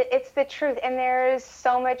 It's the truth, and there is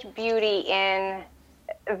so much beauty in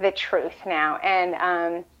the truth now,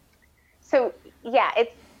 and so yeah,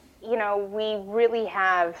 it's we really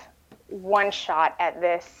have one shot at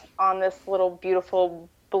this on this little beautiful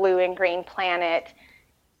blue and green planet.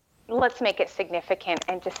 Let's make it significant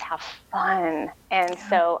and just have fun. And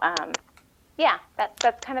so,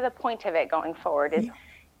 that's kind of the point of it going forward. Is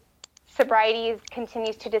sobriety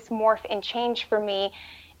continues to just morph and change for me.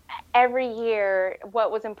 Every year,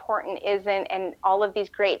 what was important isn't, and all of these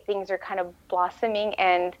great things are kind of blossoming.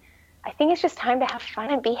 And I think it's just time to have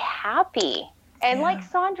fun and be happy. And like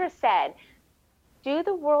Sandra said, do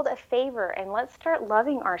the world a favor and let's start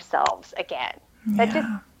loving ourselves again. That just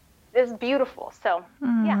is beautiful. So,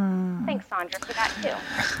 thanks, Sandra, for that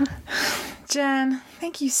too. Jenn,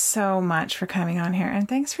 thank you so much for coming on here, and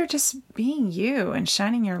thanks for just being you and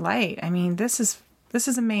shining your light. I mean, this is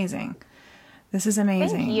amazing. This is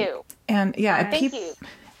amazing. Thank you. And thank you.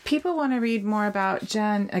 People want to read more about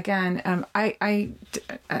Jenn. Again,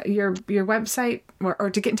 your website or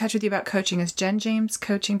to get in touch with you about coaching is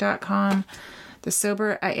JennJamesCoaching.com, the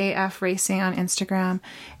Sober AF Racing on Instagram.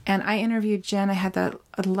 And I interviewed Jenn. I had the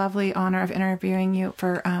lovely honor of interviewing you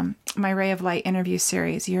for my Ray of Light interview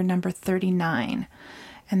series. You're number 39,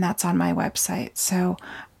 and that's on my website. So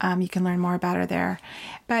you can learn more about her there.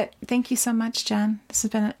 But thank you so much, Jenn. This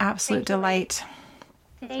has been an absolute delight.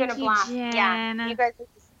 It's been a blast. Jenn. Yeah, you guys.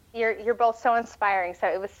 You're both so inspiring. So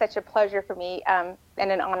it was such a pleasure for me and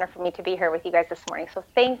an honor for me to be here with you guys this morning. So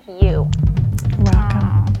thank you.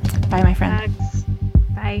 Welcome. Bye, my friend. Hugs.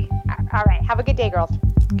 Bye. All right. Have a good day, girls.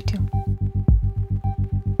 You too.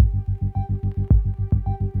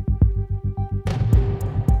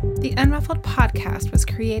 The Unruffled podcast was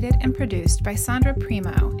created and produced by Sandra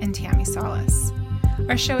Primo and Tammy Salas.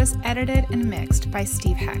 Our show is edited and mixed by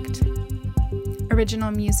Steve Hecht.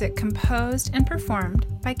 Original music composed and performed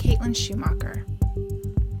by Caitlin Schumacher.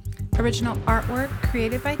 Original artwork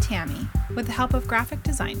created by Tammy with the help of graphic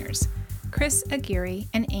designers Chris Aguirre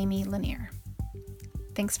and Amy Lanier.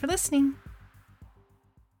 Thanks for listening.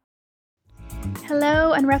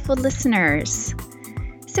 Hello, Unruffled listeners.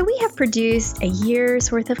 So we have produced a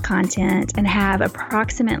year's worth of content and have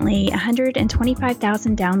approximately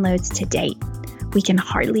 125,000 downloads to date. We can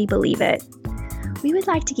hardly believe it. We would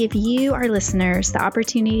like to give you, our listeners, the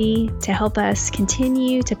opportunity to help us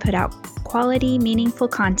continue to put out quality, meaningful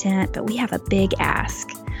content, but we have a big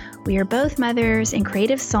ask. We are both mothers and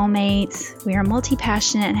creative soulmates. We are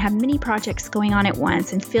multi-passionate and have many projects going on at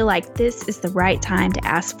once and feel like this is the right time to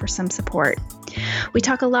ask for some support. We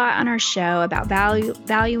talk a lot on our show about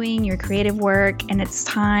valuing your creative work, and it's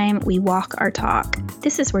time we walk our talk.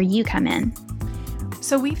 This is where you come in.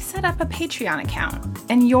 So we've set up a Patreon account,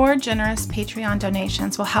 and your generous Patreon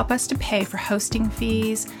donations will help us to pay for hosting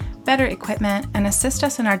fees, better equipment, and assist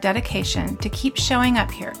us in our dedication to keep showing up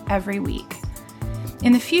here every week.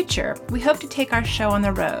 In the future, we hope to take our show on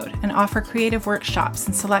the road and offer creative workshops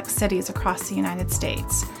in select cities across the United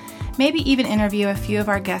States, maybe even interview a few of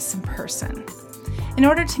our guests in person. In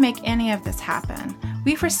order to make any of this happen,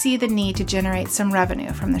 we foresee the need to generate some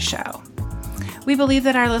revenue from the show. We believe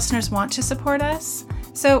that our listeners want to support us,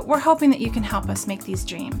 so we're hoping that you can help us make these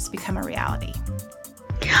dreams become a reality.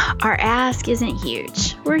 Our ask isn't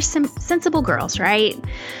huge. We're some sensible girls, right?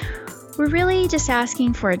 We're really just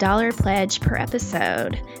asking for $1 pledge per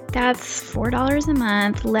episode. That's $4 a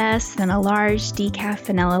month, less than a large decaf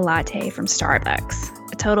vanilla latte from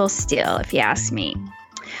Starbucks. A total steal, if you ask me.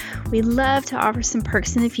 We'd love to offer some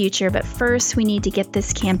perks in the future, but first we need to get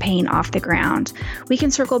this campaign off the ground. We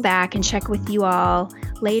can circle back and check with you all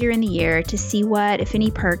later in the year to see what, if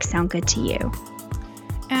any, perks sound good to you.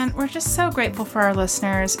 And we're just so grateful for our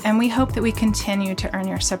listeners, and we hope that we continue to earn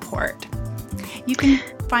your support. You can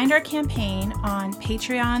find our campaign on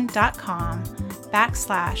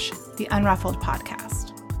patreon.com/The Unruffled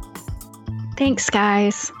Podcast. Thanks,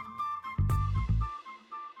 guys.